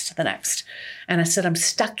the next, to the next. And I said, I'm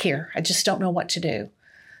stuck here. I just don't know what to do.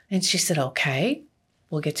 And she said, okay,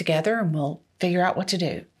 we'll get together and we'll figure out what to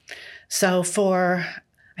do. So for,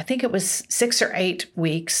 I think it was 6 or 8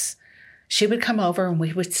 weeks, she would come over and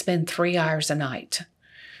we would spend 3 hours a night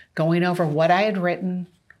going over what I had written,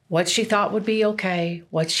 what she thought would be okay,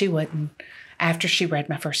 what she wouldn't, after she read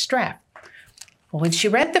my first draft. Well, when she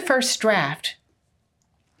read the first draft,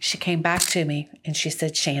 she came back to me and she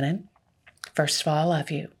said, Shannon, first of all, I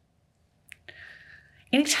love you.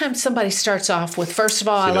 Anytime somebody starts off with, first of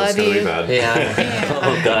all, I love you. Yeah.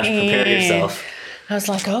 Oh, gosh, prepare yourself. I was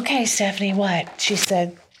like, okay, Stephanie, what? She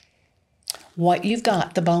said, what you've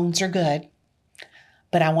got, the bones are good,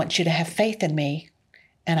 but I want you to have faith in me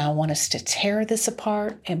and I want us to tear this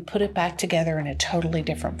apart and put it back together in a totally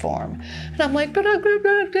different form. And I'm like, but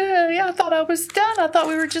I thought I was done. I thought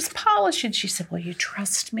we were just polishing. She said, will you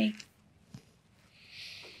trust me?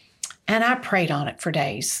 And I prayed on it for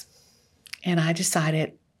days. And I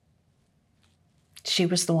decided she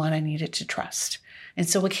was the one I needed to trust. And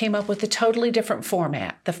so we came up with a totally different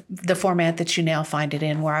format, the format that you now find it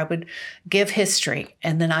in, where I would give history,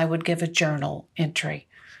 and then I would give a journal entry,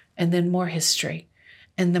 and then more history,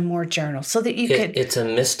 and then more journal, so that you could... It's a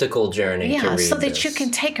mystical journey to read so that this. you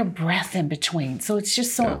can take a breath in between. So it's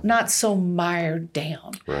just not so mired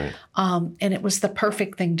down. Right. And it was the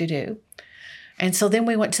perfect thing to do. And so then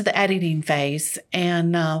we went to the editing phase,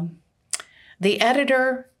 and the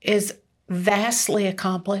editor is vastly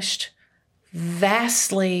accomplished,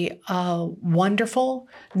 vastly wonderful,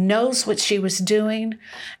 knows what she was doing,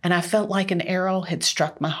 and I felt like an arrow had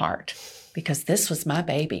struck my heart because this was my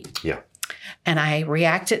baby. Yeah. And I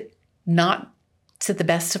reacted not to the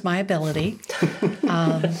best of my ability.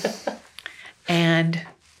 And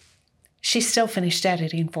she still finished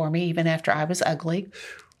editing for me even after I was ugly.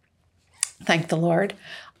 Thank the Lord.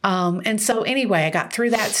 And so anyway, I got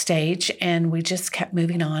through that stage and we just kept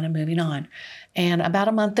moving on and moving on. And about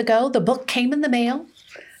a month ago, the book came in the mail.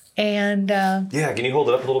 And yeah, can you hold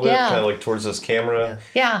it up a little bit, kind of like towards this camera?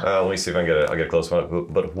 Yeah. Let me see if I'll get close enough.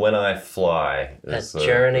 But When I Fly, A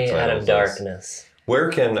Journey Out of Darkness. Where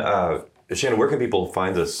can Shannon? Where can people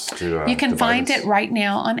find this? You can find it right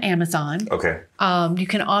now on Amazon. Okay. You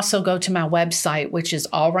can also go to my website, which is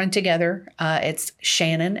all run together. It's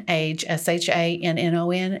ShannonAge,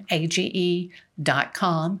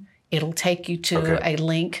 ShannonAge.com. It'll take you to a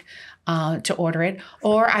link to order it.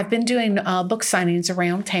 Or I've been doing book signings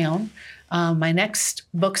around town. My next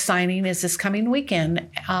book signing is this coming weekend.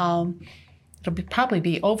 It'll probably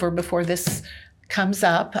be over before this comes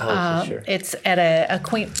up. For sure. It's at a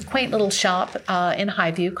quaint little shop in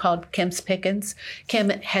Highview called Kim's Pickens. Kim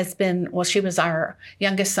has been, she was our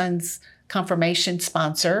youngest son's confirmation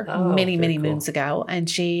sponsor many moons ago, and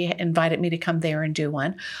she invited me to come there and do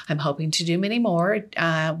one. I'm hoping to do many more.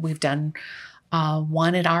 We've done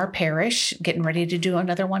one at our parish, getting ready to do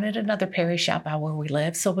another one at another parish out by where we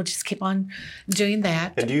live. So we'll just keep on doing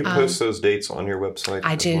that. And do you post those dates on your website?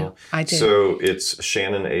 I do. Well? I do. So it's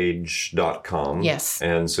shannonage.com. Yes.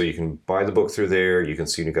 And so you can buy the book through there. You can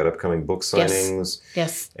see you've got upcoming book signings.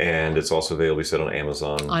 Yes. And it's also available, you said, on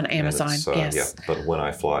Amazon. On Amazon, yes. Yeah, but When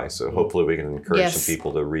I Fly. So hopefully we can encourage some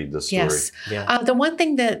people to read the story. Yes. Yeah. The one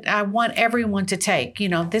thing that I want everyone to take,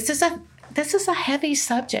 this is a heavy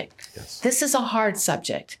subject. Yes. This is a hard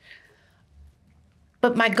subject.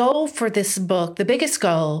 But my goal for this book, the biggest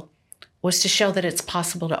goal, was to show that it's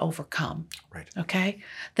possible to overcome. Right. Okay?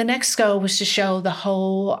 The next goal was to show the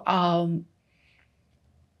whole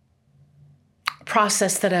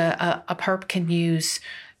process that a perp can use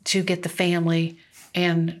to get the family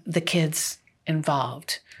and the kids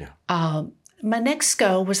involved. Yeah. My next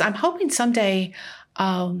goal was, I'm hoping someday,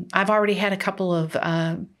 I've already had a couple of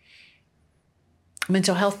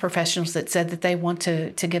mental health professionals that said that they want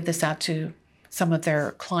to give this out to some of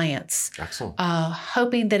their clients. Excellent.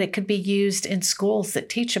 Hoping that it could be used in schools that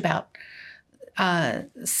teach about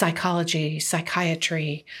psychology,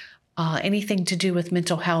 psychiatry, anything to do with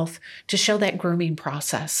mental health, to show that grooming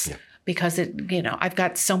process. Yeah. Because I've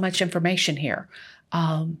got so much information here.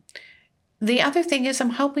 The other thing is,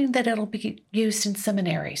 I'm hoping that it'll be used in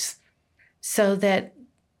seminaries, so that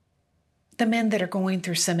the men that are going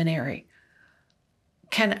through seminary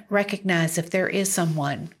can recognize if there is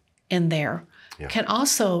someone in there, can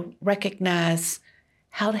also recognize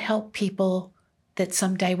how to help people that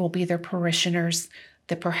someday will be their parishioners,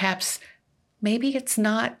 that perhaps maybe it's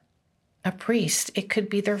not a priest. It could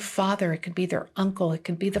be their father. It could be their uncle. It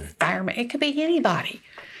could be the fireman. It could be anybody.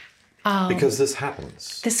 Because this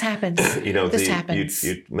happens. This happens. This happens.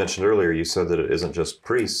 You mentioned earlier, you said that it isn't just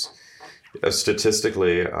priests.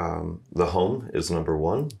 Statistically, the home is number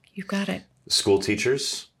one. You got it. School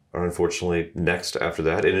teachers are unfortunately next after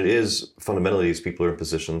that. And it is fundamentally, these people are in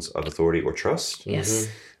positions of authority or trust. Yes,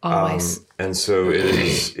 always. And so it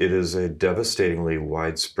is a devastatingly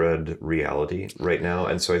widespread reality right now.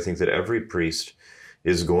 And so I think that every priest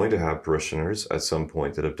is going to have parishioners at some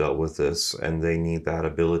point that have dealt with this, and they need that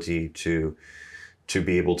ability to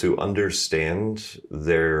be able to understand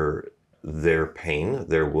their pain,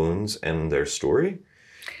 their wounds, and their story,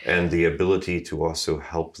 and the ability to also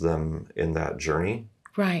help them in that journey.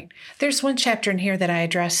 Right. There's one chapter in here that I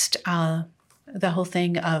addressed the whole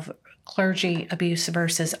thing of clergy abuse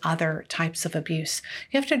versus other types of abuse.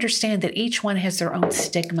 You have to understand that each one has their own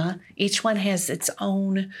stigma. Each one has its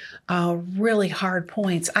own really hard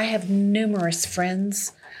points. I have numerous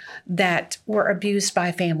friends that were abused by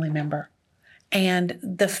a family member, and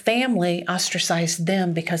the family ostracized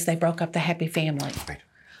them because they broke up the happy family.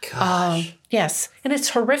 Gosh. Yes, and it's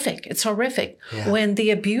horrific. It's horrific when the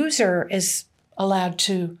abuser is allowed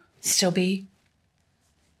to still be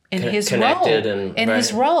in his role,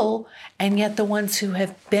 his role, and yet the ones who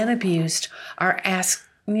have been abused are asked,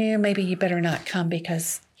 maybe you better not come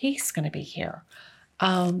because he's going to be here.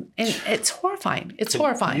 And it's horrifying. It's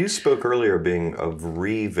horrifying. You spoke earlier of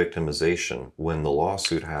re-victimization when the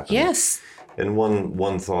lawsuit happened. Yes. And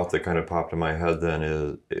one thought that kind of popped in my head then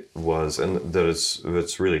and that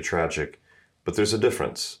it's really tragic, but there's a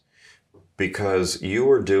difference because you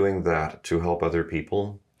were doing that to help other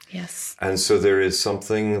people. Yes. And so there is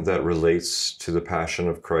something that relates to the passion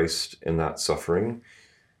of Christ in that suffering.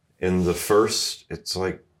 In the first, it's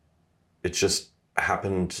like it just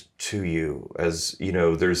happened to you, as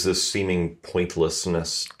there's this seeming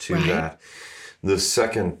pointlessness to that. The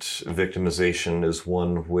second victimization is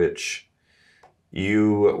one which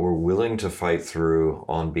you were willing to fight through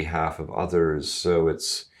on behalf of others. So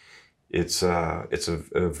it's a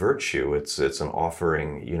virtue. It's an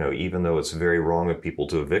offering. Even though it's very wrong of people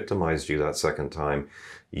to have victimized you that second time,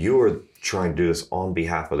 you are trying to do this on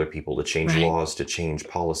behalf of other people, to change laws, to change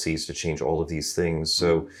policies, to change all of these things.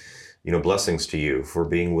 So, blessings to you for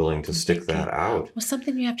being willing to stick that out. Well,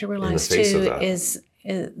 something you have to realize too is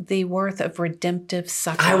the worth of redemptive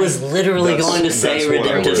suffering. I was literally going to say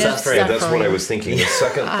redemptive suffering. That's what I was thinking.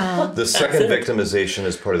 The second victimization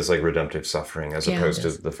is part of this redemptive suffering as opposed to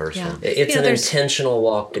the first one. It's an intentional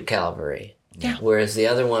walk to Calvary. Yeah. Whereas the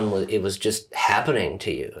other one it was just happening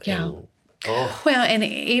to you. Yeah. And, Well, and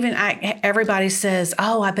even everybody says,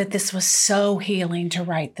 I bet this was so healing to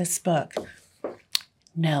write this book.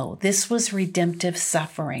 No, this was redemptive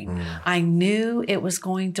suffering. I knew it was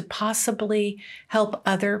going to possibly help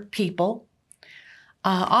other people.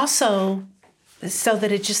 Also, so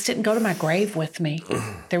that it just didn't go to my grave with me.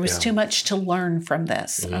 There was too much to learn from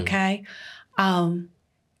this, okay?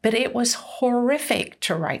 But it was horrific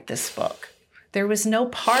to write this book. There was no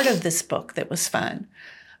part of this book that was fun.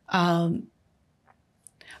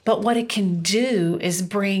 But what it can do is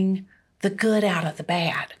bring the good out of the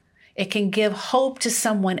bad. It can give hope to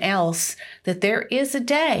someone else that there is a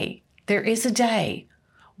day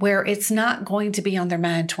where it's not going to be on their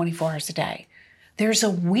mind 24 hours a day. There's a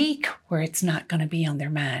week where it's not going to be on their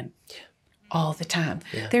mind all the time.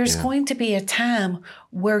 There's going to be a time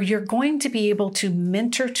where you're going to be able to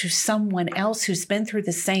mentor to someone else who's been through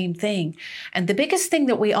the same thing. And the biggest thing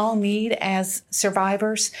that we all need as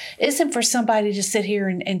survivors isn't for somebody to sit here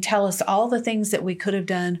and tell us all the things that we could have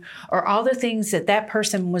done or all the things that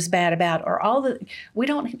person was bad about we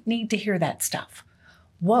don't need to hear that stuff.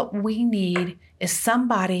 What we need is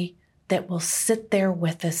somebody that will sit there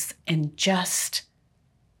with us and just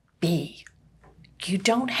be. You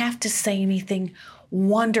don't have to say anything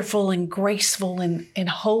wonderful and graceful and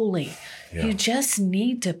holy. You just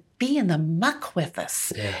need to be in the muck with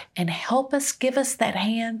us and help us, give us that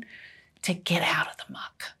hand to get out of the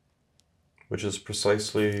muck. Which is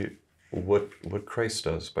precisely what Christ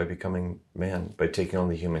does by becoming man, by taking on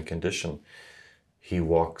the human condition. He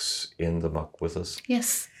walks in the muck with us.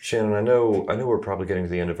 Yes. Shannon, I know we're probably getting to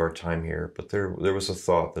the end of our time here, but there was a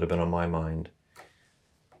thought that had been on my mind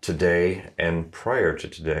today and prior to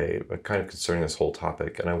today, kind of concerning this whole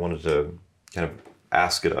topic, and I wanted to kind of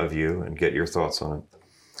ask it of you and get your thoughts on it.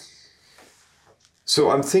 So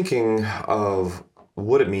I'm thinking of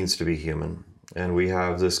what it means to be human, and we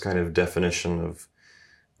have this kind of definition of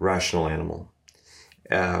rational animal.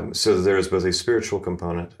 So there is both a spiritual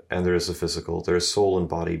component and there is a physical. There is soul and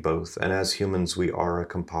body both, and as humans we are a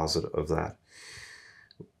composite of that.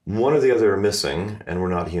 One or the other are missing, and we're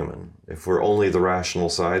not human. If we're only the rational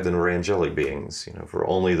side, then we're angelic beings. If we're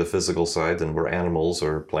only the physical side, then we're animals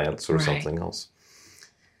or plants or something else.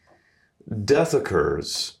 Death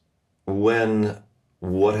occurs when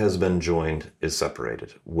what has been joined is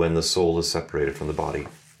separated. When the soul is separated from the body,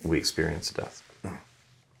 we experience death.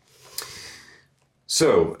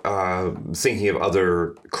 So, thinking of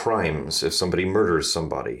other crimes, if somebody murders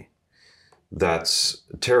somebody, that's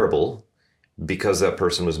terrible, because that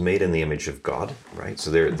person was made in the image of God, right?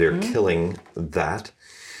 So they're killing that,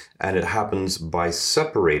 and it happens by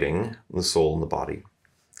separating the soul and the body.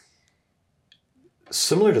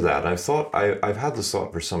 Similar to that, I've had this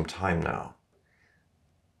thought for some time now.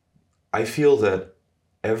 I feel that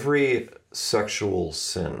every sexual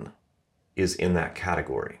sin is in that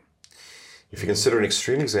category. If you consider an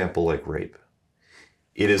extreme example like rape,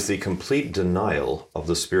 it is the complete denial of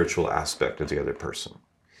the spiritual aspect of the other person.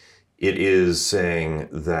 It is saying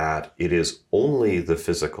that it is only the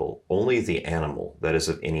physical, only the animal that is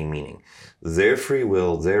of any meaning. Their free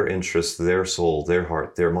will, their interests, their soul, their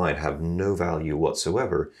heart, their mind have no value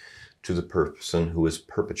whatsoever to the person who is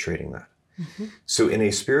perpetrating that. Mm-hmm. So in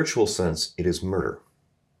a spiritual sense, it is murder.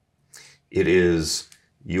 It is,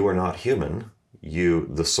 you are not human.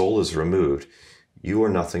 The soul is removed. You are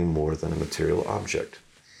nothing more than a material object.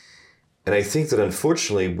 And I think that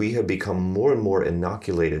unfortunately we have become more and more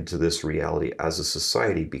inoculated to this reality as a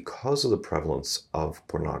society because of the prevalence of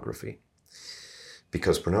pornography.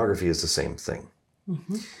 Because pornography is the same thing.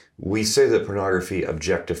 Mm-hmm. We say that pornography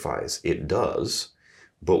objectifies. It does.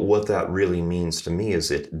 But what that really means to me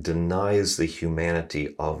is it denies the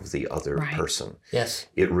humanity of the other person. Yes.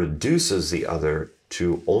 It reduces the other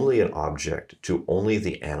to only an object, to only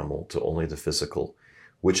the animal, to only the physical,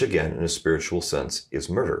 which again, in a spiritual sense,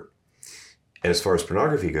 is murder. And as far as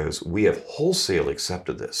pornography goes, we have wholesale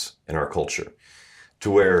accepted this in our culture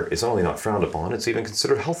to where it's not only not frowned upon, it's even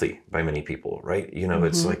considered healthy by many people, right?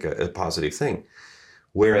 It's like a positive thing.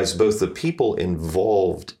 Whereas both the people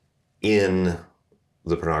involved in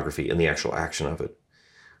the pornography and the actual action of it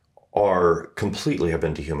have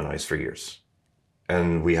been dehumanized for years.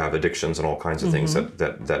 And we have addictions and all kinds of things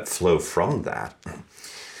that flow from that.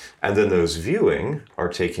 And then those viewing are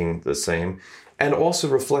taking the same and also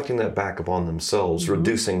reflecting that back upon themselves,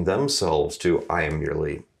 reducing themselves to, I am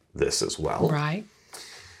merely this as well. Right.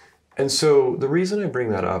 And so the reason I bring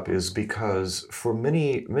that up is because for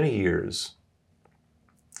many, many years,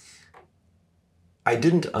 I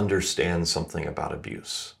didn't understand something about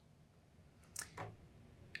abuse.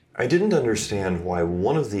 I didn't understand why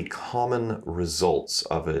one of the common results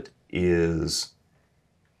of it is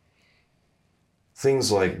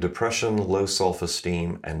things like depression, low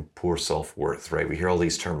self-esteem, and poor self-worth, right? We hear all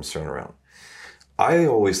these terms thrown around. I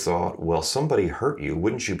always thought, well, somebody hurt you.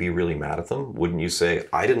 Wouldn't you be really mad at them? Wouldn't you say,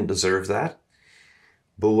 I didn't deserve that?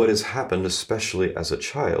 But what has happened, especially as a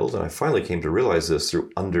child, and I finally came to realize this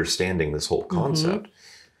through understanding this whole concept,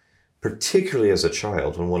 particularly as a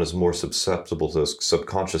child, when one is more susceptible to those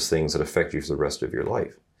subconscious things that affect you for the rest of your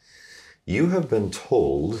life, you have been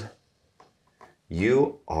told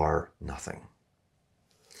you are nothing.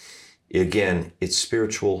 Again, it's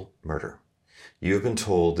spiritual murder. You have been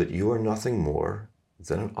told that you are nothing more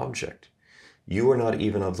than an object. You are not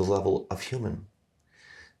even of the level of human.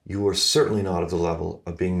 You are certainly not of the level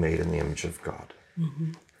of being made in the image of God.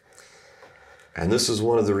 Mm-hmm. And this is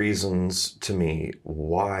one of the reasons to me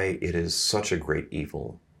why it is such a great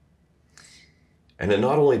evil. And it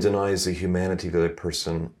not only denies the humanity of the other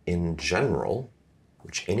person in general,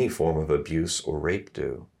 which any form of abuse or rape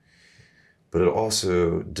do, but it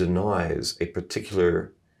also denies a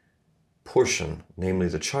particular portion, namely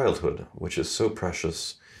the childhood, which is so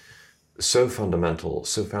precious, so fundamental,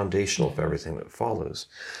 so foundational for everything that follows.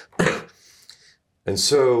 And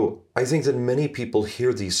so I think that many people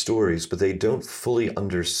hear these stories, but they don't fully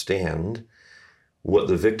understand what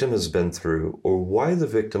the victim has been through or why the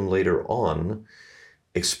victim later on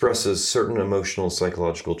expresses certain emotional,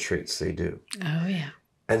 psychological traits they do. Oh, yeah.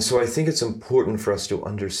 And so I think it's important for us to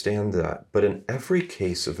understand that. But in every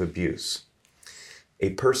case of abuse,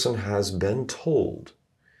 a person has been told,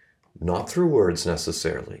 not through words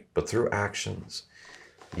necessarily, but through actions,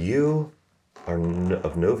 you are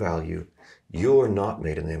of no value. You are not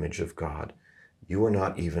made in the image of God. You are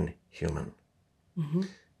not even human. Mm-hmm.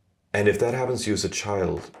 And if that happens to you as a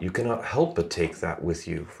child, you cannot help but take that with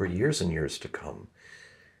you for years and years to come.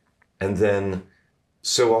 And then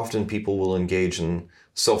so often people will engage in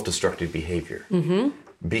self-destructive behavior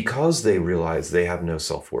because they realize they have no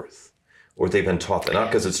self-worth, or they've been taught that, not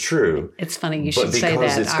because it's true. It's funny you should say that. But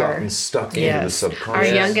because it's gotten stuck into the subconscious.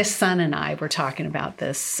 Our youngest son and I were talking about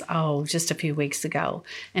this, just a few weeks ago.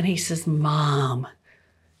 And he says, Mom,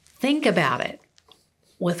 think about it.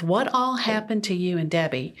 With what all happened to you and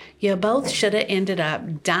Debbie, you both should have ended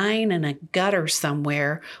up dying in a gutter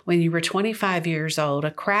somewhere when you were 25 years old,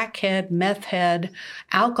 a crackhead, meth head,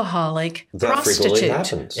 alcoholic, prostitute. Frequently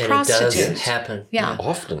happens. And it does happen. Yeah.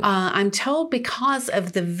 Often. I'm told because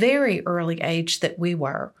of the very early age that we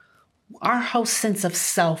were, our whole sense of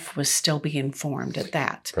self was still being formed at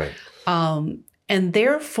that. Right. And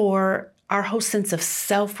therefore, our whole sense of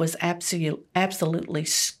self was absolutely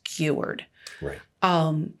skewered. Right.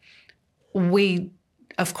 We,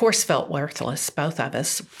 of course, felt worthless, both of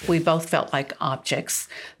us. Yeah. We both felt like objects.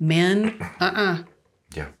 Men,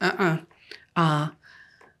 Yeah.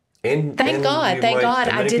 And Thank God. and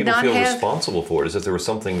I many did people not feel have. responsible for it, as if there was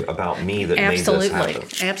something about me that made this happen.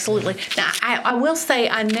 Absolutely. Now, I will say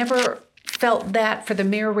I never felt that for the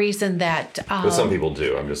mere reason that. But some people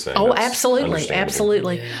do. I'm just saying. Oh, that's absolutely.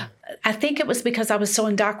 understandable. Yeah. I think it was because I was so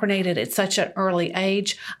indoctrinated at such an early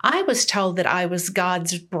age. I was told that I was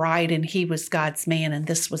God's bride and he was God's man and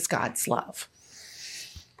this was God's love.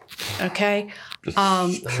 Okay? Just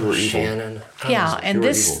pure evil. Shannon. Yeah, and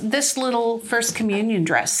pure this little First Communion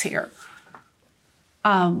dress here.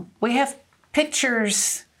 We have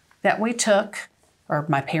pictures that we took, or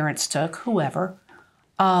my parents took, whoever,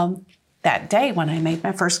 that day when I made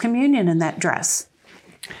my First Communion in that dress.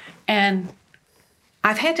 And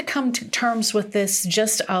I've had to come to terms with this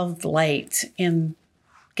just of late in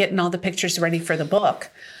getting all the pictures ready for the book,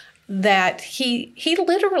 that he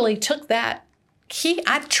literally took that.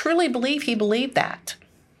 I truly believe he believed that,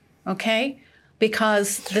 okay?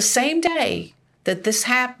 Because the same day that this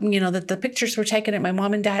happened, that the pictures were taken at my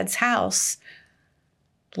mom and dad's house,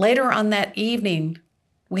 later on that evening,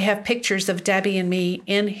 we have pictures of Debbie and me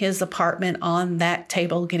in his apartment on that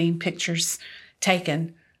table getting pictures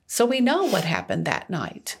taken. So we know what happened that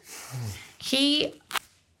night. He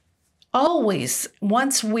always,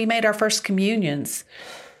 once we made our first communions,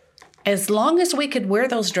 as long as we could wear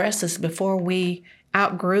those dresses before we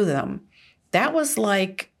outgrew them, that was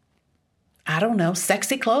like, I don't know,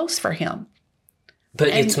 sexy clothes for him. But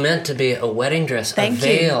it's meant to be a wedding dress, a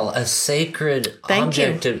veil, a sacred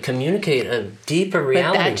object to communicate a deeper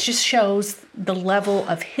reality. But that just shows the level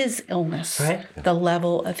of his illness. Right. The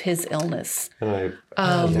level of his illness. And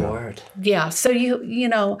Lord. Yeah. So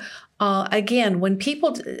again, when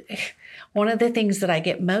people, one of the things that I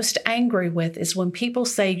get most angry with is when people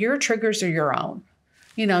say your triggers are your own.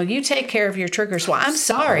 You take care of your triggers. Well, I'm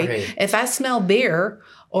sorry if I smell beer,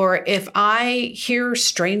 or if I hear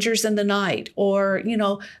strangers in the night, or,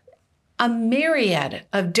 a myriad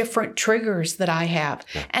of different triggers that I have.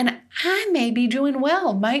 Yeah. And I may be doing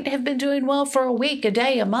well, might have been doing well for a week, a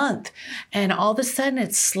day, a month. And all of a sudden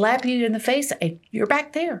it slaps you in the face. Hey, you're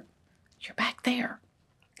back there. You're back there.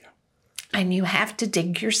 Yeah. And you have to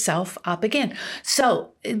dig yourself up again.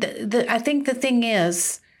 So I think the thing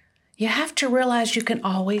is, you have to realize you can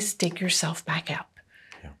always dig yourself back up.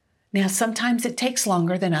 Now, sometimes it takes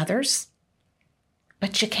longer than others,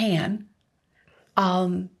 but you can.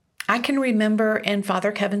 I can remember in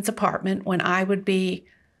Father Kevin's apartment when I would be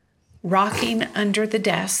rocking under the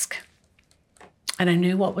desk and I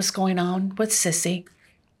knew what was going on with Sissy.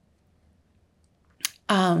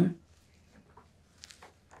 For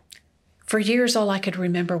years, all I could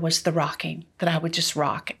remember was the rocking, that I would just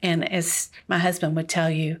rock. And as my husband would tell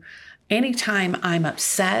you, anytime I'm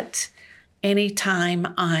upset,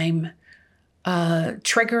 anytime I'm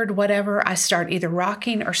triggered, whatever, I start either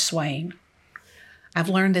rocking or swaying. I've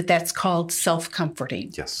learned that that's called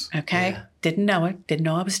self-comforting. Yes. Okay? Yeah. Didn't know it. Didn't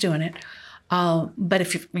know I was doing it. But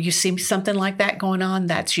if you see something like that going on,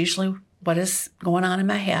 that's usually what is going on in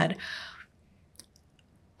my head.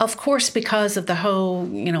 Of course, because of the whole,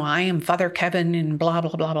 I am Father Kevin and blah,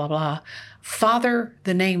 blah, blah, blah, blah. Father,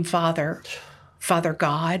 the name Father, Father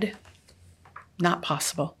God, not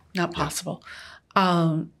possible. Not possible.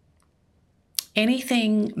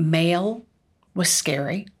 Anything male was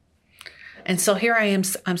scary. And so here I am,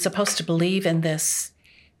 I'm supposed to believe in this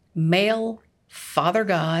male Father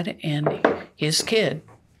God and his kid,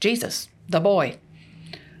 Jesus, the boy.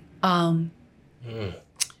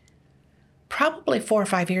 Probably 4 or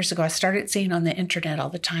 5 years ago, I started seeing on the internet all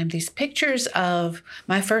the time these pictures of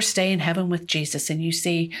my first day in heaven with Jesus, and you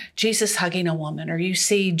see Jesus hugging a woman, or you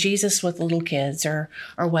see Jesus with little kids, or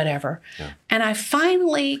whatever. Yeah. And I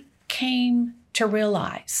finally came to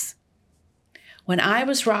realize when I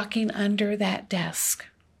was rocking under that desk,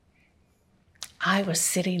 I was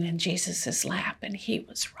sitting in Jesus's lap, and he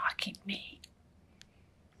was rocking me.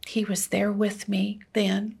 He was there with me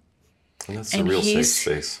then. And that's a real safe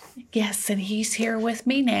space. Yes, and he's here with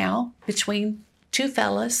me now between two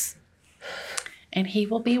fellas, and he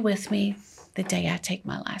will be with me the day I take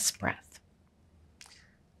my last breath.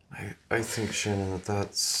 I think, Shannon,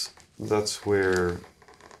 that's where,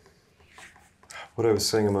 what I was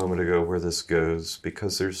saying a moment ago, where this goes,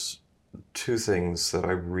 because there's two things that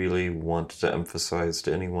I really want to emphasize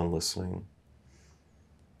to anyone listening.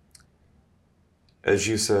 As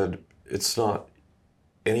you said, it's not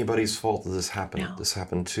anybody's fault that this happened. No. This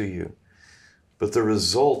happened to you. But the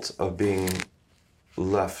result of being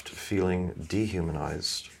left feeling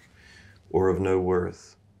dehumanized or of no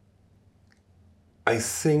worth, I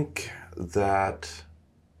think that,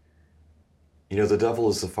 the devil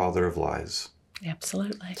is the father of lies.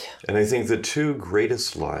 Absolutely. And I think the two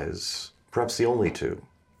greatest lies, perhaps the only two,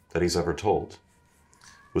 that he's ever told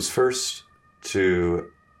was first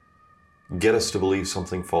to get us to believe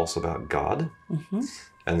something false about God,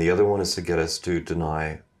 and the other one is to get us to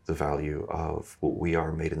deny the value of what we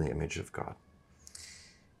are, made in the image of God.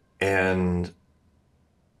 And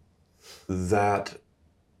that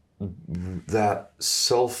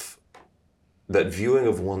viewing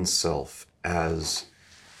of oneself as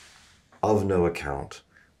of no account,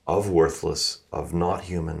 of worthless, of not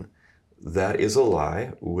human, that is a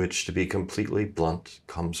lie which, to be completely blunt,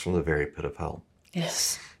 comes from the very pit of hell.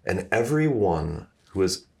 Yes. And everyone who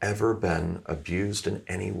has ever been abused in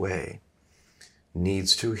any way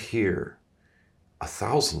needs to hear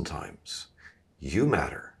 1,000 times, you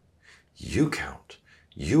matter, you count,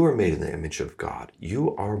 you are made in the image of God,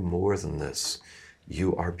 you are more than this,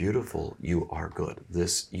 you are beautiful, you are good.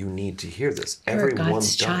 This, you need to hear this. Everyone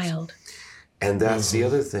God's does. child. And that's the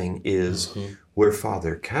other thing is where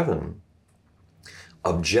Father Kevin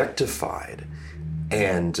objectified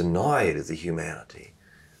and denied the humanity.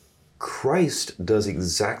 Christ does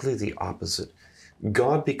exactly the opposite.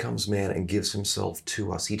 God becomes man and gives himself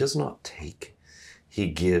to us. He does not take, he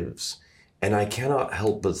gives. And I cannot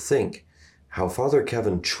help but think how Father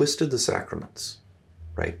Kevin twisted the sacraments,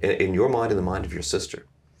 right? In your mind and the mind of your sister.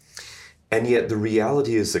 And yet the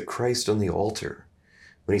reality is that Christ on the altar,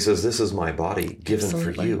 when he says, this is my body given for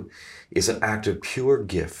you, is an act of pure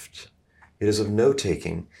gift. It is of no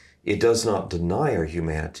taking. It does not deny our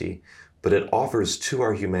humanity, but it offers to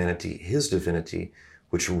our humanity his divinity,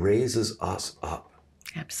 which raises us up.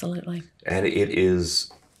 Absolutely. And it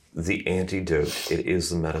is the antidote. It is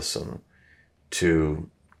the medicine to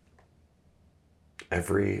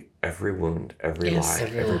every wound, every lie,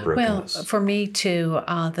 every brokenness. Well, for me too,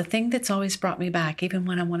 the thing that's always brought me back, even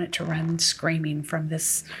when I wanted to run screaming from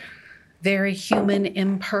this very human,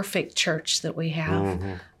 imperfect church that we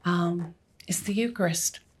have, is the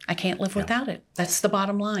Eucharist. I can't live without it. That's the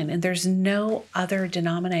bottom line. And there's no other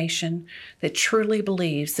denomination that truly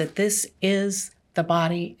believes that this is the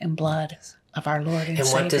body and blood of our Lord and Savior.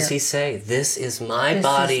 And what does he say? This is my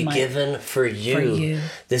body given for you.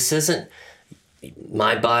 This isn't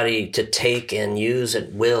my body to take and use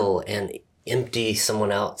at will and empty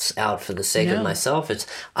someone else out for the sake of myself. It's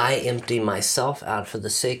I empty myself out for the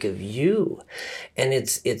sake of you. And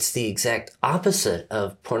it's the exact opposite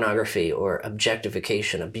of pornography or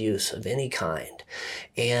objectification, abuse of any kind.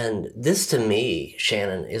 And this to me,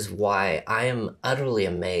 Shannon, is why I am utterly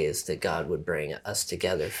amazed that God would bring us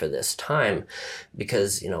together for this time.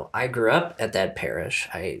 Because, I grew up at that parish.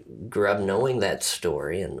 I grew up knowing that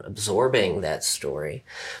story and absorbing that story.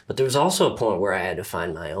 But there was also a point where I had to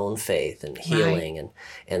find my own faith and healing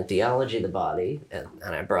and theology of the body, and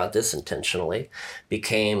I brought this intentionally,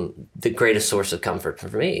 became the greatest source of comfort for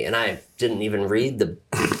me. And I didn't even read the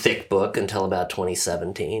thick book until about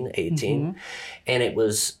 2017, 18. And it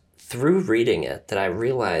was through reading it that I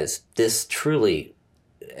realized this truly,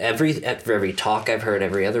 every talk I've heard,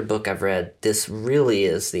 every other book I've read, this really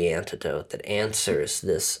is the antidote that answers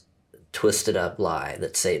this twisted up lie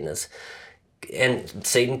that Satan is. And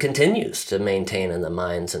Satan continues to maintain in the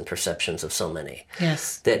minds and perceptions of so many.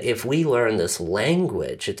 Yes. That if we learn this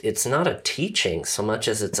language, it's not a teaching so much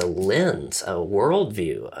as it's a lens, a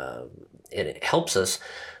worldview. It helps us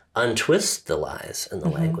untwist the lies in the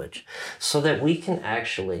language so that we can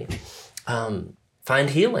actually find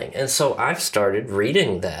healing. And so I've started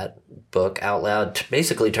reading that book out loud,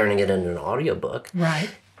 basically turning it into an audiobook.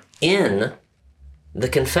 Right. In the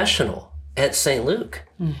confessional at St. Luke.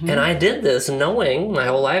 And I did this knowing my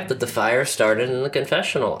whole life that the fire started in the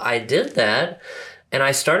confessional. I did that, and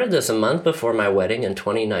I started this a month before my wedding in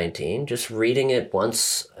 2019, just reading it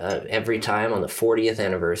once every time on the 40th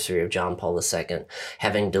anniversary of John Paul II,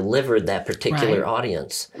 having delivered that particular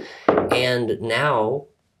audience. And now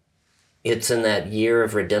it's in that year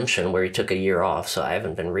of redemption where he took a year off, so I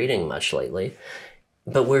haven't been reading much lately.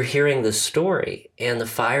 But we're hearing this story, and the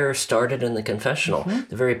fire started in the confessional,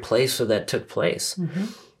 the very place where that took place.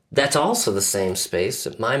 That's also the same space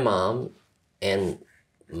that my mom and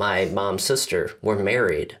my mom's sister were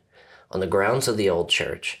married on the grounds of the old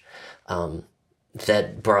church.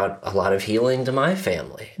 That brought a lot of healing to my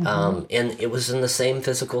family. And it was in the same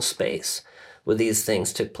physical space where these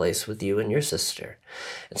things took place with you and your sister.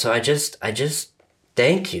 And so I just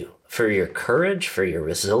thank you for your courage, for your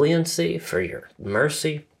resiliency, for your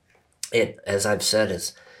mercy. It, as I've said,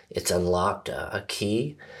 it's unlocked a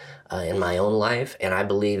key in my own life, and I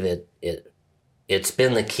believe it's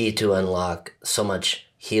been the key to unlock so much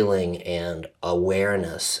healing and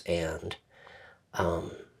awareness and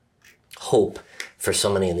hope for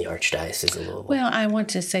so many in the Archdiocese of Louisville. Well, I want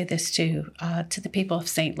to say this too, to the people of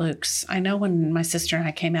St. Luke's. I know when my sister and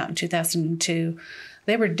I came out in 2002,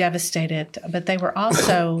 they were devastated, but they were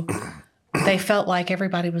also, they felt like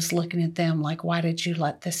everybody was looking at them like, why did you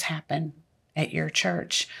let this happen at your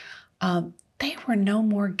church? They were no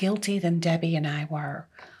more guilty than Debbie and I were.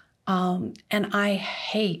 And I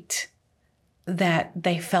hate that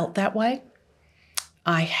they felt that way.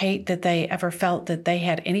 I hate that they ever felt that they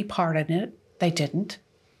had any part in it. They didn't.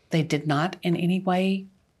 They did not in any way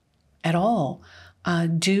at all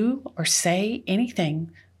do or say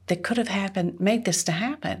anything that could have happened, made this to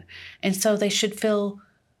happen. And so they should feel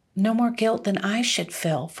no more guilt than I should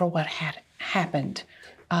feel for what had happened.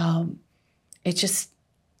 It just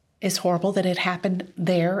is horrible that it happened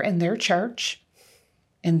there in their church,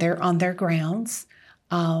 on their grounds.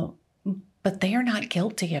 But they are not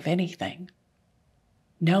guilty of anything.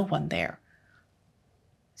 No one there.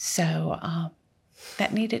 So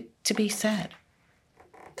that needed to be said.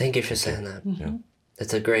 Thank you for saying that. Mm-hmm.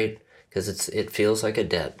 It's a great, because it feels like a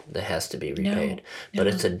debt that has to be repaid. But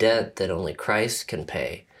it's a debt that only Christ can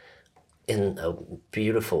pay in a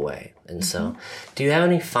beautiful way. And so, do you have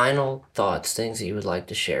any final thoughts, things that you would like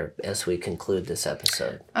to share as we conclude this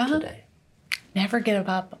episode today? Never give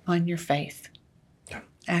up on your faith.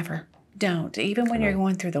 Ever. Don't. Even when you're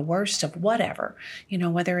going through the worst of whatever,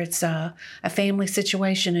 whether it's a family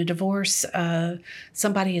situation, a divorce,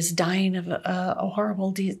 somebody is dying of a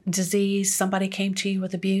horrible disease, somebody came to you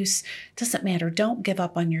with abuse, doesn't matter. Don't give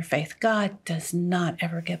up on your faith. God does not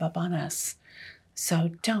ever give up on us.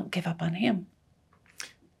 So don't give up on him.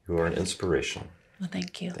 You are an inspiration. Well,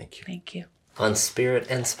 thank you. Thank you. Thank you. On Spirit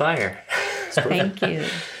Inspire. Thank you.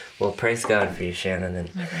 Well, praise God for you,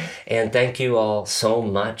 Shannon. And thank you all so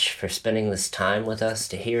much for spending this time with us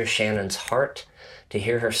to hear Shannon's heart, to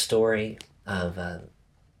hear her story of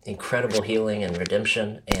incredible healing and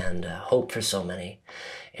redemption and hope for so many.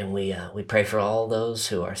 And we pray for all those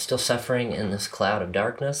who are still suffering in this cloud of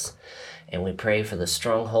darkness. And we pray for the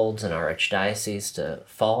strongholds in our archdiocese to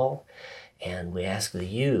fall. And we ask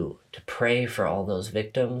you to pray for all those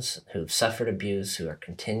victims who've suffered abuse, who are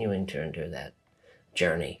continuing to endure that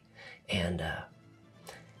journey. And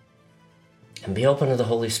be open to the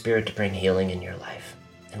Holy Spirit to bring healing in your life.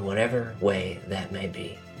 In whatever way that may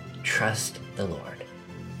be, trust the Lord.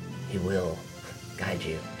 He will guide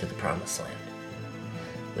you to the promised land.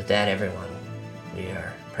 With that, everyone, we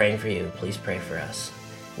are praying for you. Please pray for us.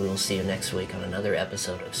 We will see you next week on another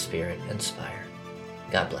episode of Spirit Inspire.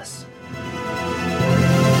 God bless.